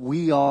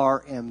 We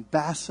are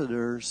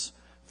ambassadors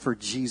for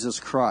Jesus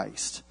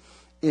Christ.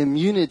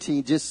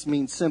 Immunity just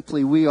means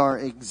simply we are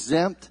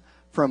exempt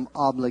from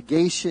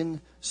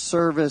obligation,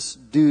 service,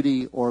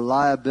 duty, or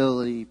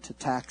liability to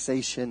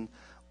taxation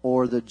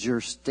or the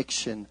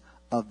jurisdiction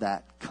of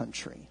that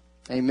country.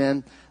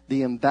 Amen.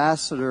 The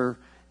ambassador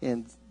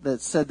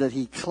that said that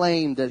he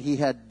claimed that he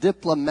had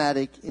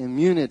diplomatic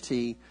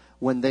immunity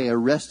when they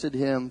arrested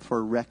him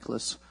for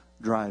reckless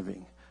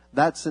driving.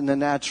 That's in the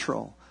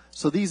natural.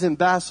 So these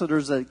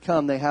ambassadors that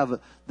come, they have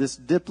this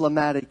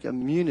diplomatic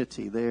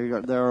immunity.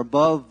 They're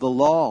above the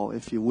law,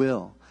 if you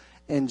will.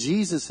 And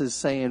Jesus is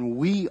saying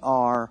we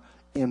are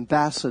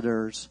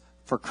ambassadors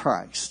for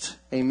Christ.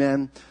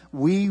 Amen.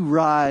 We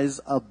rise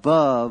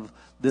above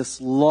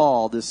this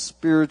law, this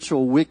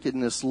spiritual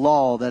wickedness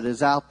law that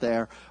is out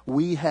there.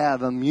 We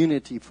have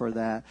immunity for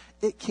that.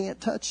 It can't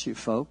touch you,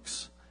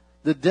 folks.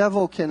 The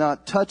devil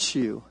cannot touch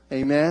you.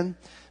 Amen.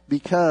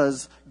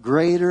 Because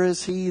greater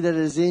is he that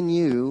is in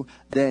you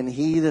than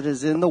he that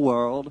is in the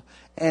world.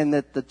 And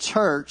that the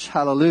church,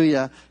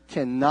 hallelujah,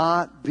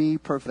 cannot be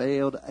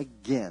prevailed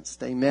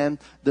against. Amen.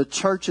 The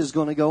church is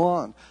going to go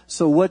on.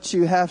 So what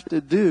you have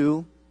to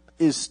do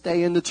is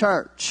stay in the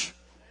church.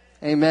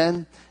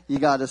 Amen. You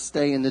got to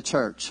stay in the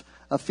church.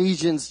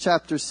 Ephesians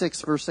chapter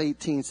 6 verse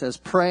 18 says,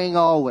 praying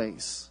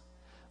always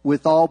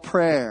with all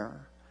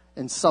prayer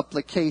and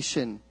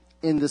supplication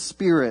in the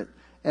Spirit,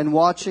 and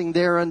watching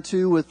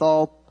thereunto with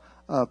all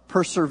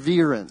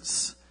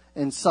perseverance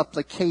and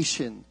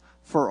supplication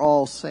for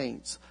all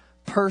saints.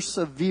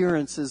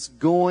 Perseverance is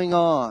going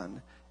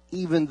on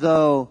even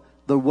though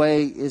the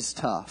way is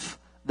tough.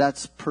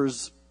 That's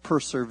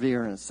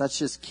perseverance. That's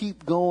just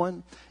keep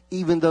going,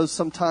 even though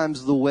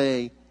sometimes the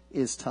way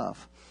is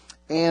tough.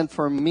 And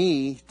for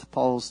me,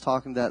 Paul's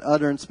talking, that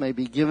utterance may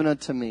be given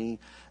unto me,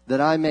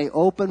 that I may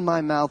open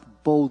my mouth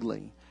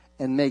boldly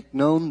and make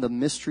known the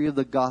mystery of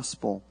the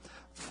gospel,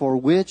 for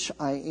which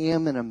I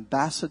am an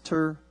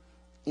ambassador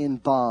in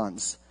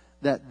bonds,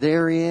 that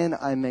therein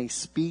I may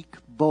speak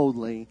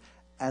boldly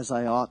as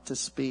I ought to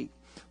speak.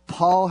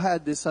 Paul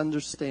had this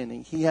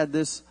understanding. He had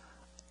this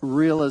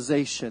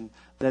realization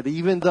that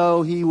even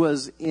though he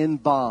was in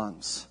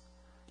bonds,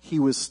 he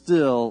was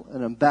still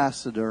an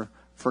ambassador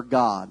for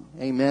God.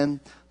 Amen.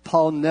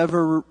 Paul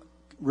never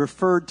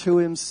referred to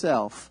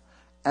himself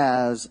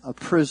as a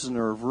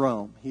prisoner of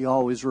Rome. He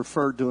always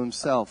referred to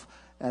himself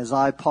as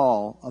I,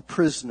 Paul, a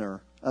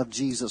prisoner of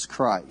Jesus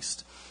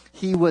Christ.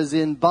 He was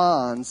in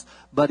bonds,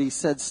 but he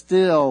said,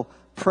 still,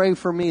 pray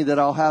for me that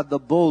I'll have the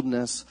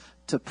boldness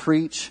to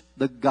preach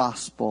the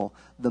gospel,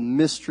 the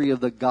mystery of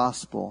the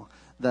gospel,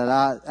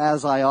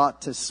 as I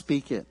ought to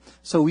speak it.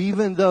 So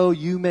even though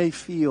you may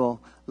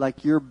feel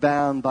like you're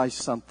bound by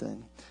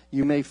something,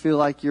 you may feel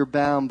like you're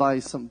bound by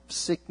some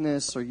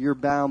sickness or you're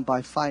bound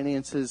by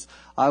finances,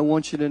 I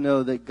want you to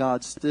know that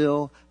God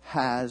still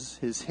has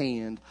His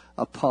hand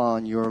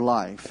upon your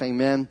life.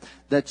 Amen.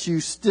 That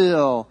you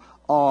still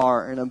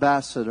are an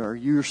ambassador.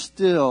 You're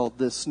still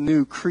this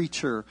new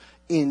creature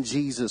in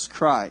Jesus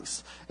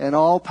Christ. And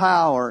all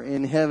power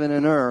in heaven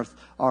and earth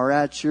are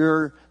at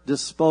your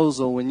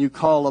disposal when you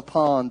call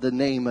upon the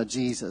name of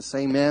Jesus.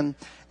 Amen.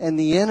 And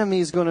the enemy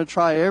is going to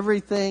try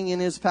everything in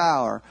his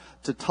power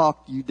to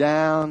talk you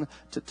down,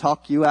 to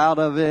talk you out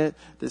of it,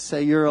 to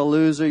say you're a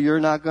loser, you're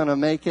not going to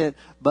make it.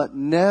 But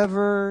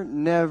never,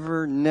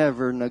 never,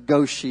 never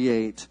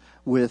negotiate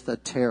with a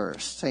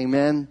terrorist.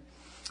 Amen.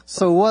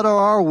 So what are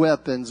our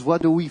weapons?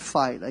 What do we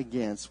fight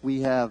against?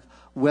 We have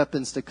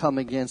weapons to come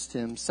against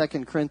him.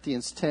 2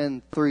 Corinthians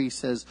 10:3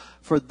 says,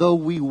 for though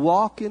we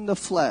walk in the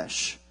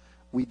flesh,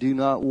 we do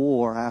not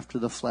war after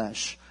the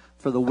flesh.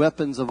 For the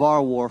weapons of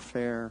our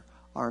warfare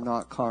are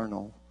not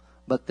carnal,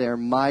 but they're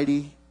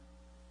mighty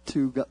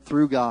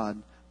through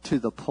God to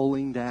the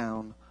pulling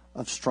down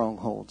of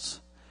strongholds,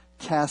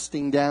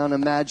 casting down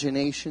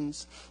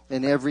imaginations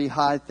and every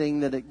high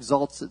thing that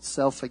exalts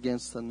itself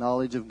against the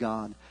knowledge of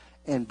God,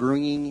 and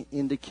bringing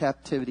into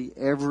captivity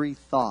every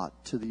thought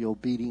to the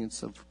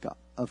obedience of God,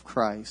 of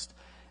Christ,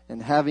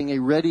 and having a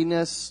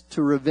readiness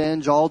to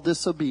revenge all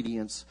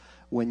disobedience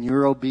when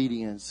your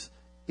obedience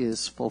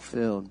is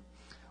fulfilled.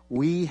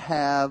 We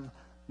have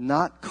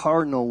not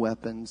carnal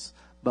weapons,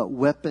 but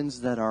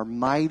weapons that are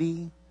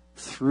mighty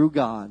through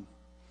God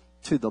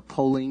to the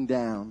pulling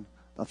down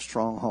of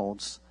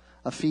strongholds.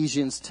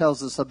 Ephesians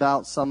tells us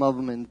about some of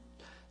them in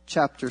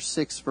chapter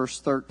 6, verse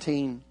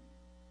 13.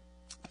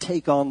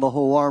 Take on the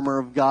whole armor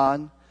of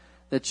God,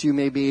 that you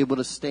may be able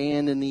to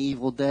stand in the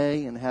evil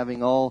day, and having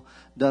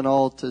done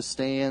all to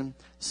stand,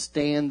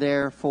 stand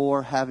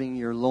therefore, having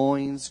your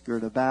loins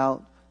girt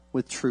about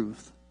with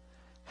truth.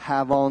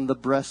 Have on the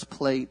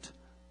breastplate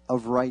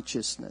of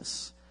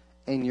righteousness,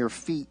 and your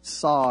feet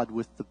shod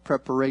with the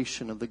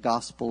preparation of the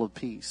gospel of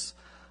peace.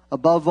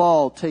 Above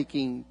all,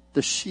 taking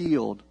the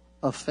shield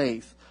of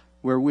faith,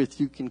 wherewith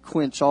you can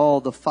quench all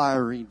the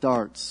fiery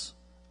darts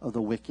of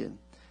the wicked.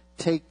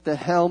 Take the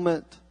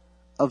helmet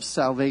of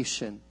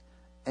salvation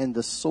and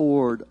the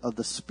sword of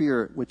the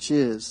Spirit, which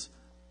is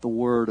the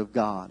Word of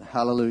God.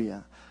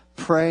 Hallelujah.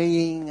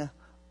 Praying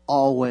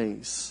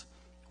always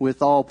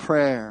with all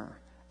prayer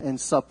and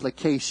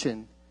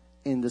supplication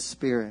in the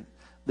Spirit.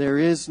 There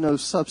is no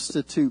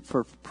substitute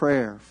for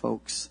prayer,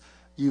 folks.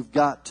 You've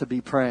got to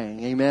be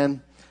praying.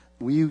 Amen.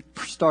 When you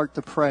start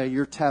to pray,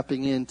 you're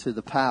tapping into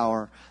the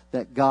power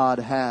that God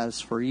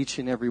has for each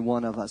and every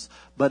one of us.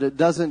 But it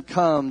doesn't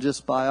come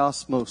just by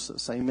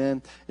osmosis.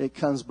 Amen. It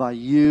comes by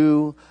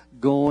you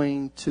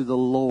going to the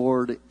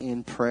Lord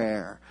in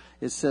prayer.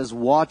 It says,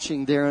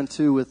 watching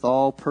thereunto with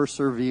all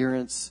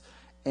perseverance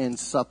and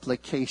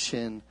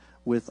supplication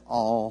with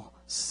all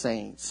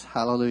saints.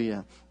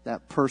 Hallelujah.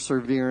 That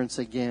perseverance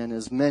again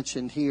is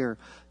mentioned here.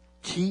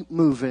 Keep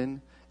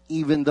moving,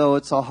 even though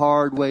it's a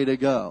hard way to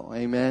go.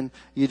 Amen.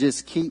 You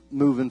just keep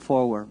moving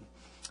forward.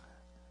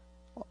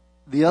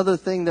 The other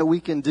thing that we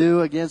can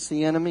do against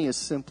the enemy is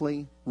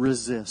simply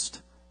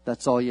resist.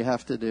 That's all you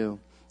have to do.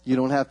 You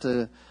don't have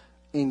to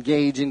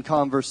engage in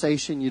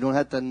conversation. You don't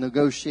have to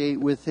negotiate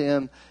with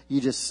him. You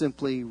just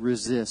simply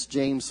resist.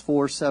 James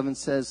 4:7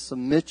 says,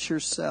 submit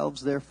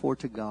yourselves therefore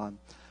to God.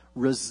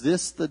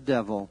 Resist the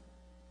devil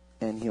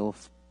and he'll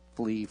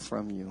flee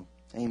from you.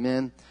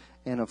 Amen.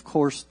 And of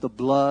course, the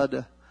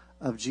blood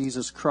of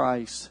Jesus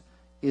Christ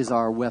is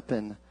our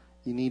weapon.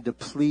 You need to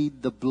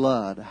plead the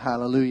blood.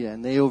 Hallelujah.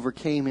 And they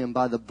overcame him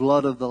by the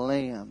blood of the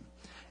Lamb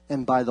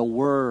and by the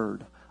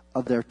word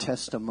of their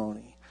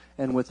testimony.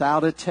 And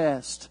without a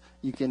test,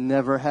 you can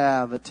never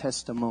have a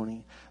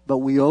testimony. But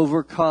we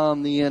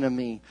overcome the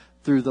enemy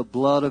through the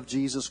blood of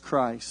Jesus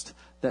Christ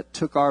that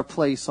took our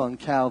place on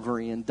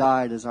Calvary and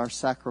died as our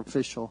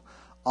sacrificial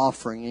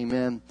offering.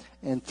 Amen.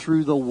 And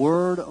through the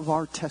word of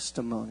our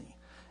testimony.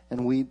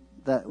 And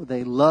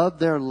they loved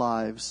their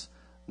lives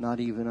not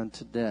even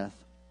unto death.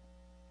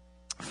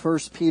 1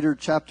 Peter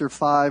chapter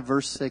 5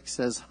 verse 6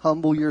 says,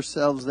 Humble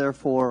yourselves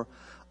therefore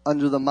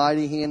under the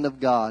mighty hand of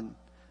God,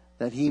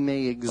 that he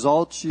may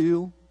exalt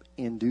you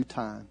in due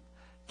time,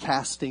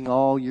 casting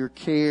all your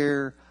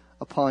care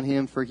upon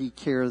him, for he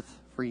careth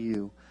for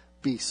you.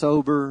 Be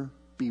sober,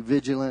 be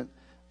vigilant,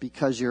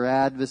 because your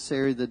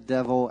adversary the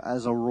devil,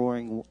 as a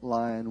roaring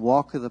lion,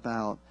 walketh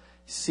about,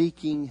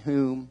 seeking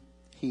whom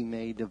he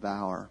may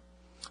devour.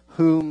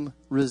 Whom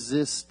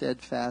resist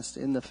steadfast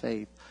in the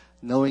faith,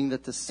 knowing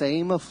that the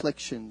same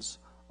afflictions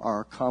are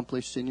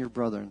accomplished in your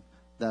brethren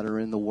that are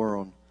in the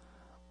world.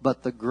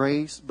 But the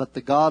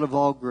God of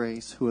all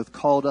grace, who hath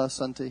called us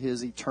unto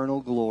his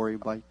eternal glory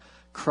by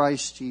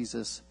Christ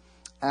Jesus,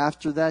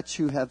 after that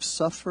you have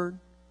suffered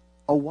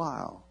a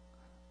while,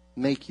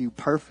 make you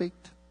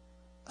perfect,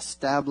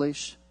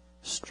 establish,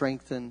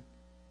 strengthen,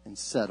 and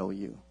settle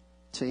you.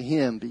 To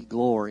him be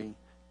glory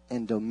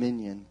and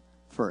dominion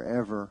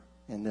forever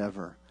and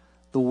ever.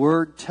 The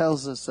Word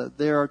tells us that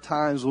there are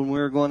times when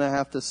we're going to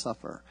have to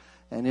suffer.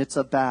 And it's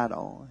a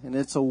battle. And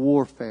it's a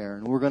warfare.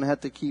 And we're going to have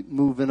to keep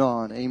moving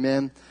on.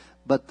 Amen.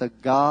 But the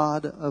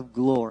God of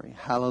glory,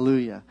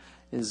 hallelujah,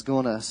 is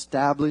going to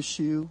establish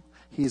you.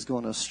 He's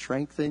going to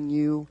strengthen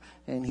you.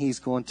 And He's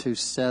going to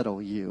settle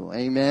you.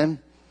 Amen.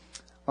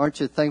 Aren't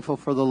you thankful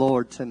for the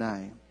Lord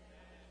tonight?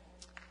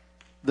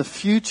 The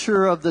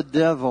future of the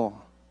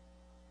devil.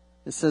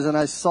 It says, And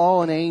I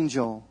saw an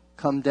angel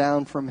come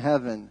down from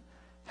heaven,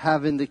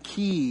 having the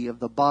key of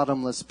the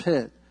bottomless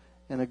pit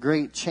and a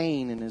great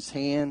chain in his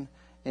hand.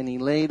 And he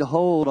laid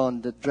hold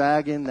on the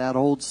dragon, that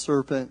old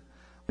serpent,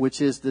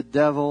 which is the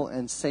devil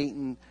and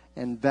Satan,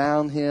 and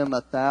bound him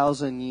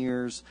 1,000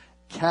 years,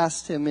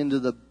 cast him into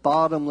the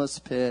bottomless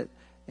pit,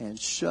 and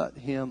shut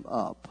him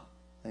up.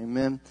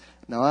 Amen.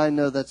 Now I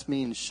know that's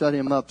mean shut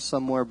him up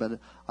somewhere, but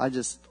I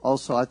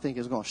think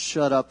it's going to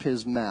shut up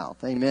his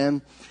mouth.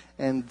 Amen.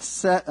 And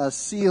set a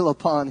seal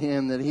upon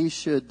him, that he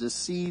should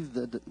deceive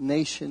the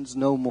nations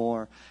no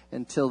more,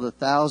 until the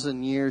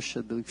 1,000 years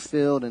should be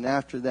filled, and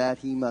after that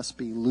he must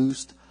be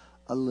loosed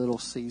a little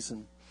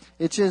season.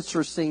 It's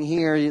interesting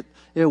here,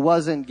 it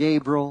wasn't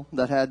Gabriel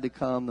that had to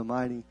come, the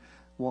mighty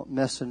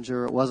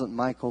messenger. It wasn't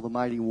Michael, the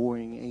mighty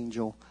warring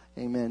angel,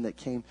 amen, that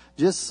came.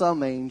 Just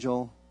some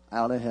angel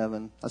out of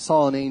heaven. I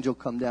saw an angel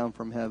come down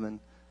from heaven,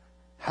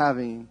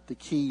 having the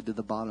key to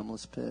the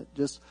bottomless pit.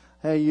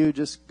 Hey, you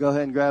just go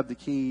ahead and grab the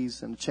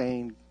keys and the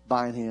chain,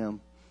 bind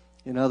him.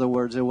 In other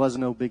words, it was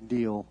no big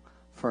deal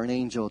for an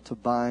angel to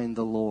bind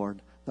the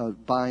Lord,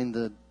 bind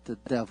the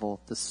devil,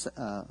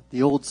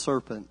 the old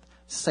serpent,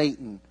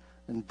 Satan,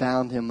 and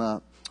bound him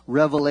up.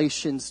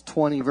 Revelations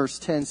 20 verse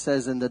 10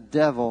 says, And the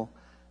devil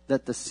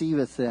that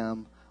deceiveth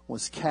them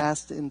was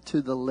cast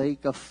into the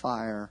lake of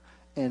fire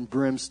and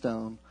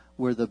brimstone,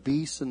 where the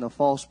beast and the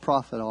false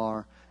prophet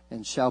are,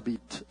 and shall be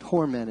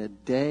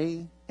tormented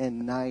day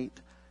and night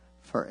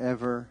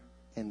forever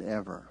and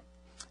ever.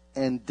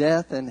 And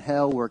death and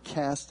hell were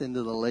cast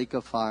into the lake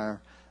of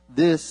fire.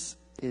 This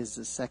is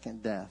the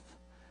second death.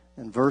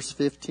 And verse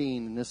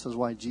 15, and this is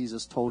why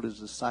Jesus told his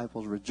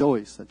disciples,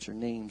 Rejoice that your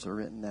names are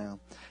written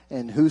down.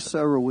 And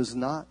whosoever was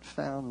not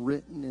found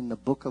written in the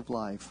book of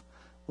life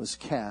was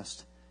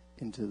cast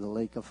into the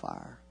lake of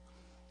fire.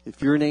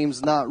 If your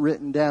name's not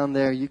written down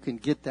there, you can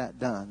get that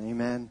done.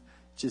 Amen.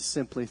 Just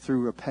simply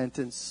through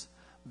repentance,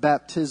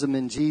 baptism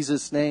in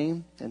Jesus'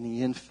 name, and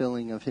the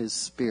infilling of His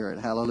Spirit.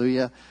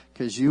 Hallelujah.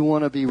 Because you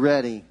want to be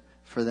ready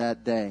for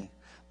that day.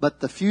 But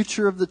the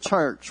future of the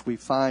church we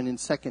find in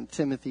 2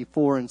 Timothy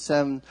 4 and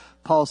 7.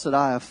 Paul said,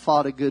 I have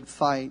fought a good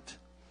fight.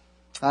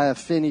 I have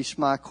finished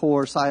my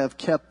course. I have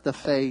kept the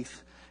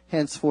faith.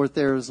 Henceforth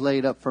there is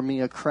laid up for me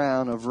a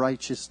crown of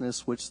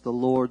righteousness, which the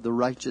Lord, the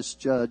righteous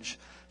judge,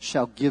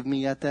 shall give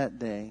me at that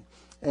day.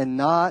 And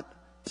not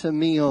to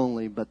me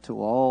only, but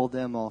to all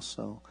them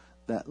also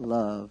that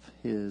love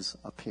His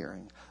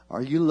appearing.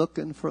 Are you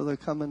looking for the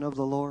coming of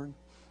the Lord?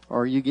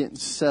 Or are you getting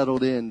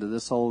settled into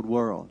this old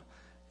world?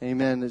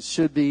 Amen. It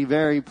should be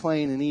very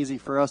plain and easy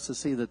for us to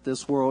see that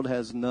this world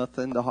has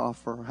nothing to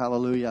offer.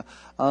 Hallelujah.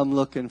 I'm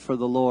looking for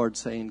the Lord,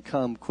 saying,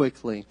 Come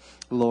quickly,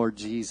 Lord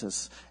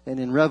Jesus. And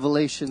in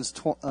Revelations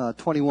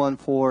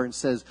 21:4, it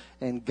says,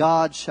 And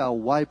God shall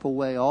wipe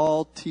away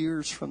all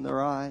tears from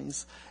their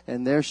eyes,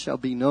 and there shall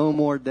be no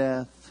more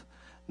death,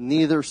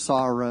 neither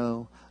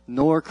sorrow,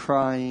 nor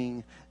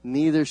crying,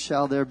 neither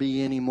shall there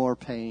be any more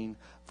pain,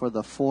 for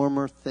the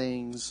former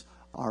things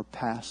are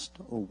passed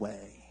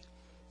away.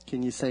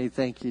 Can you say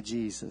thank you,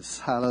 Jesus?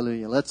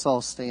 Hallelujah. Let's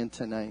all stand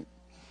tonight.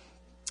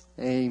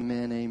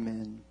 Amen,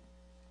 amen.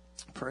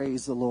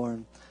 Praise the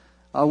Lord.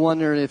 I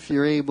wonder if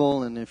you're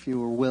able and if you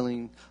were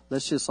willing,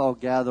 let's just all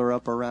gather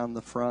up around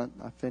the front.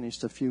 I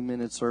finished a few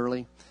minutes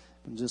early.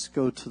 And just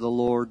go to the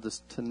Lord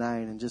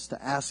tonight and just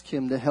to ask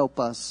Him to help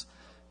us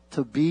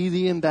to be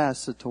the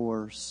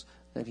ambassadors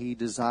that He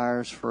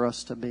desires for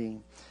us to be.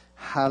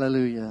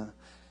 Hallelujah.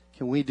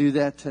 Can we do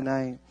that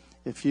tonight?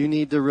 If you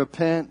need to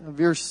repent of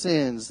your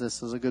sins,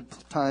 this is a good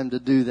time to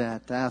do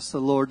that, to ask the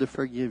Lord to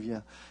forgive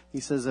you. He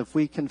says if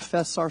we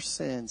confess our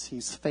sins,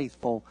 He's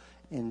faithful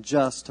and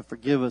just to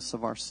forgive us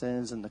of our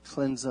sins and to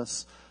cleanse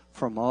us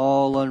from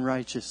all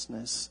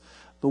unrighteousness.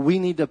 But we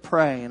need to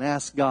pray and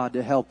ask God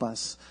to help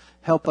us.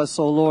 Help us,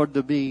 O Lord,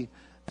 to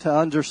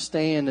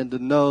understand and to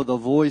know the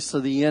voice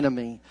of the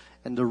enemy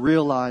and to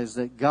realize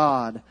that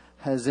God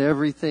has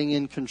everything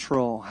in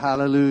control.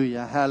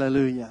 Hallelujah,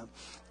 hallelujah.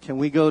 Can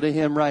we go to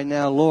Him right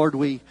now? Lord,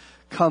 we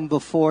come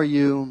before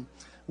You.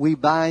 We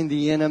bind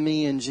the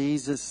enemy in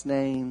Jesus'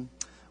 name.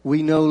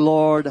 We know,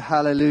 Lord,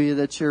 hallelujah,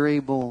 that You're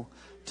able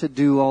to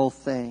do all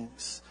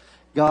things.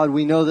 God,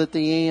 we know that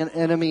the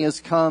enemy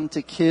has come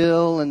to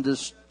kill and to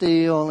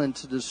steal and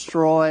to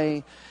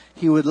destroy.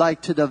 He would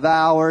like to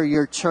devour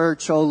Your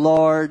church, O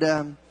Lord.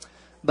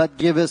 But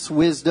give us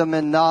wisdom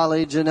and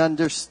knowledge and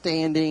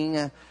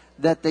understanding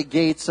that the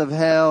gates of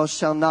hell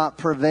shall not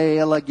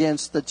prevail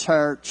against the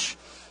church.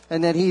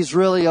 And that he's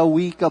really a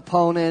weak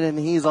opponent and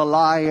he's a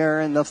liar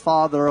and the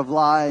father of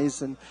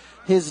lies. And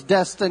his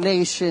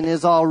destination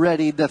is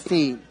already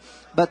defeat.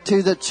 But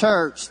to the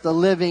church, the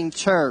living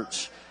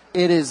church,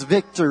 it is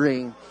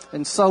victory.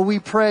 And so we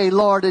pray,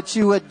 Lord, that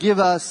You would give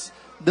us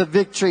the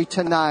victory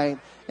tonight.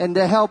 And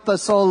to help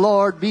us, oh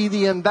Lord, be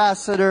the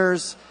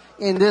ambassadors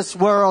in this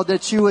world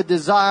that You would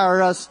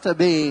desire us to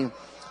be.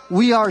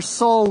 We are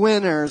soul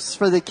winners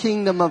for the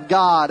kingdom of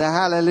God.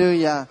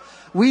 Hallelujah.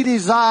 We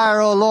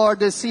desire, oh Lord,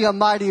 to see a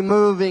mighty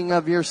moving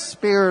of Your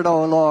Spirit,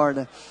 oh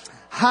Lord.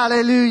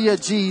 Hallelujah,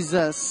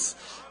 Jesus.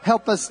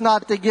 Help us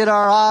not to get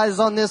our eyes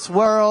on this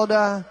world,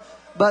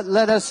 but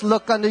let us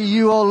look unto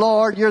You, O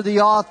Lord. You're the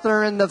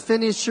author and the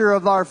finisher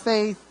of our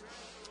faith.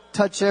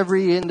 Touch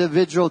every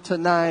individual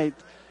tonight,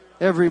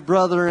 every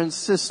brother and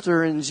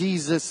sister in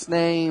Jesus'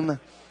 name.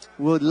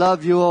 We'll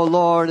love You, O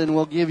Lord, and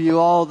we'll give You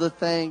all the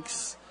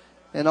thanks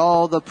and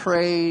all the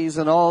praise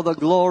and all the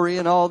glory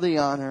and all the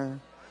honor.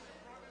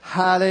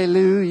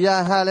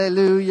 Hallelujah,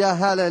 hallelujah,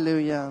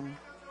 hallelujah.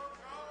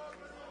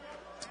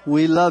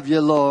 We love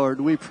You,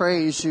 Lord. We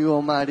praise You,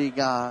 Almighty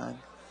God.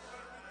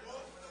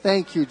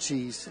 Thank You,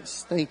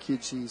 Jesus. Thank You,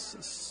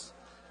 Jesus.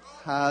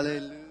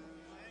 Hallelujah.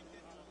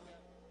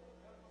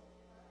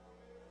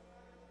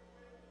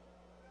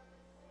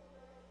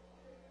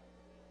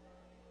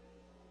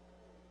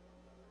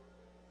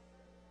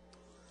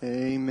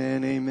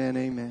 Amen, amen,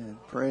 amen.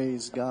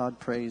 Praise God,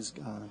 praise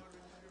God.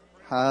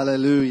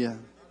 Hallelujah.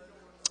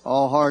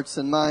 All hearts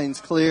and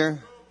minds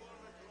clear.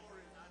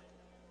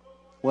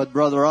 What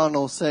Brother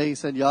Arnold said, he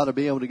said you ought to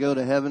be able to go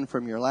to heaven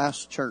from your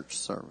last church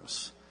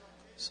service.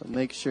 So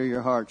make sure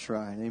your heart's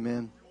right.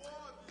 Amen.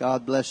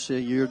 God bless you.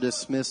 You're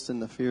dismissed in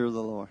the fear of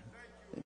the Lord.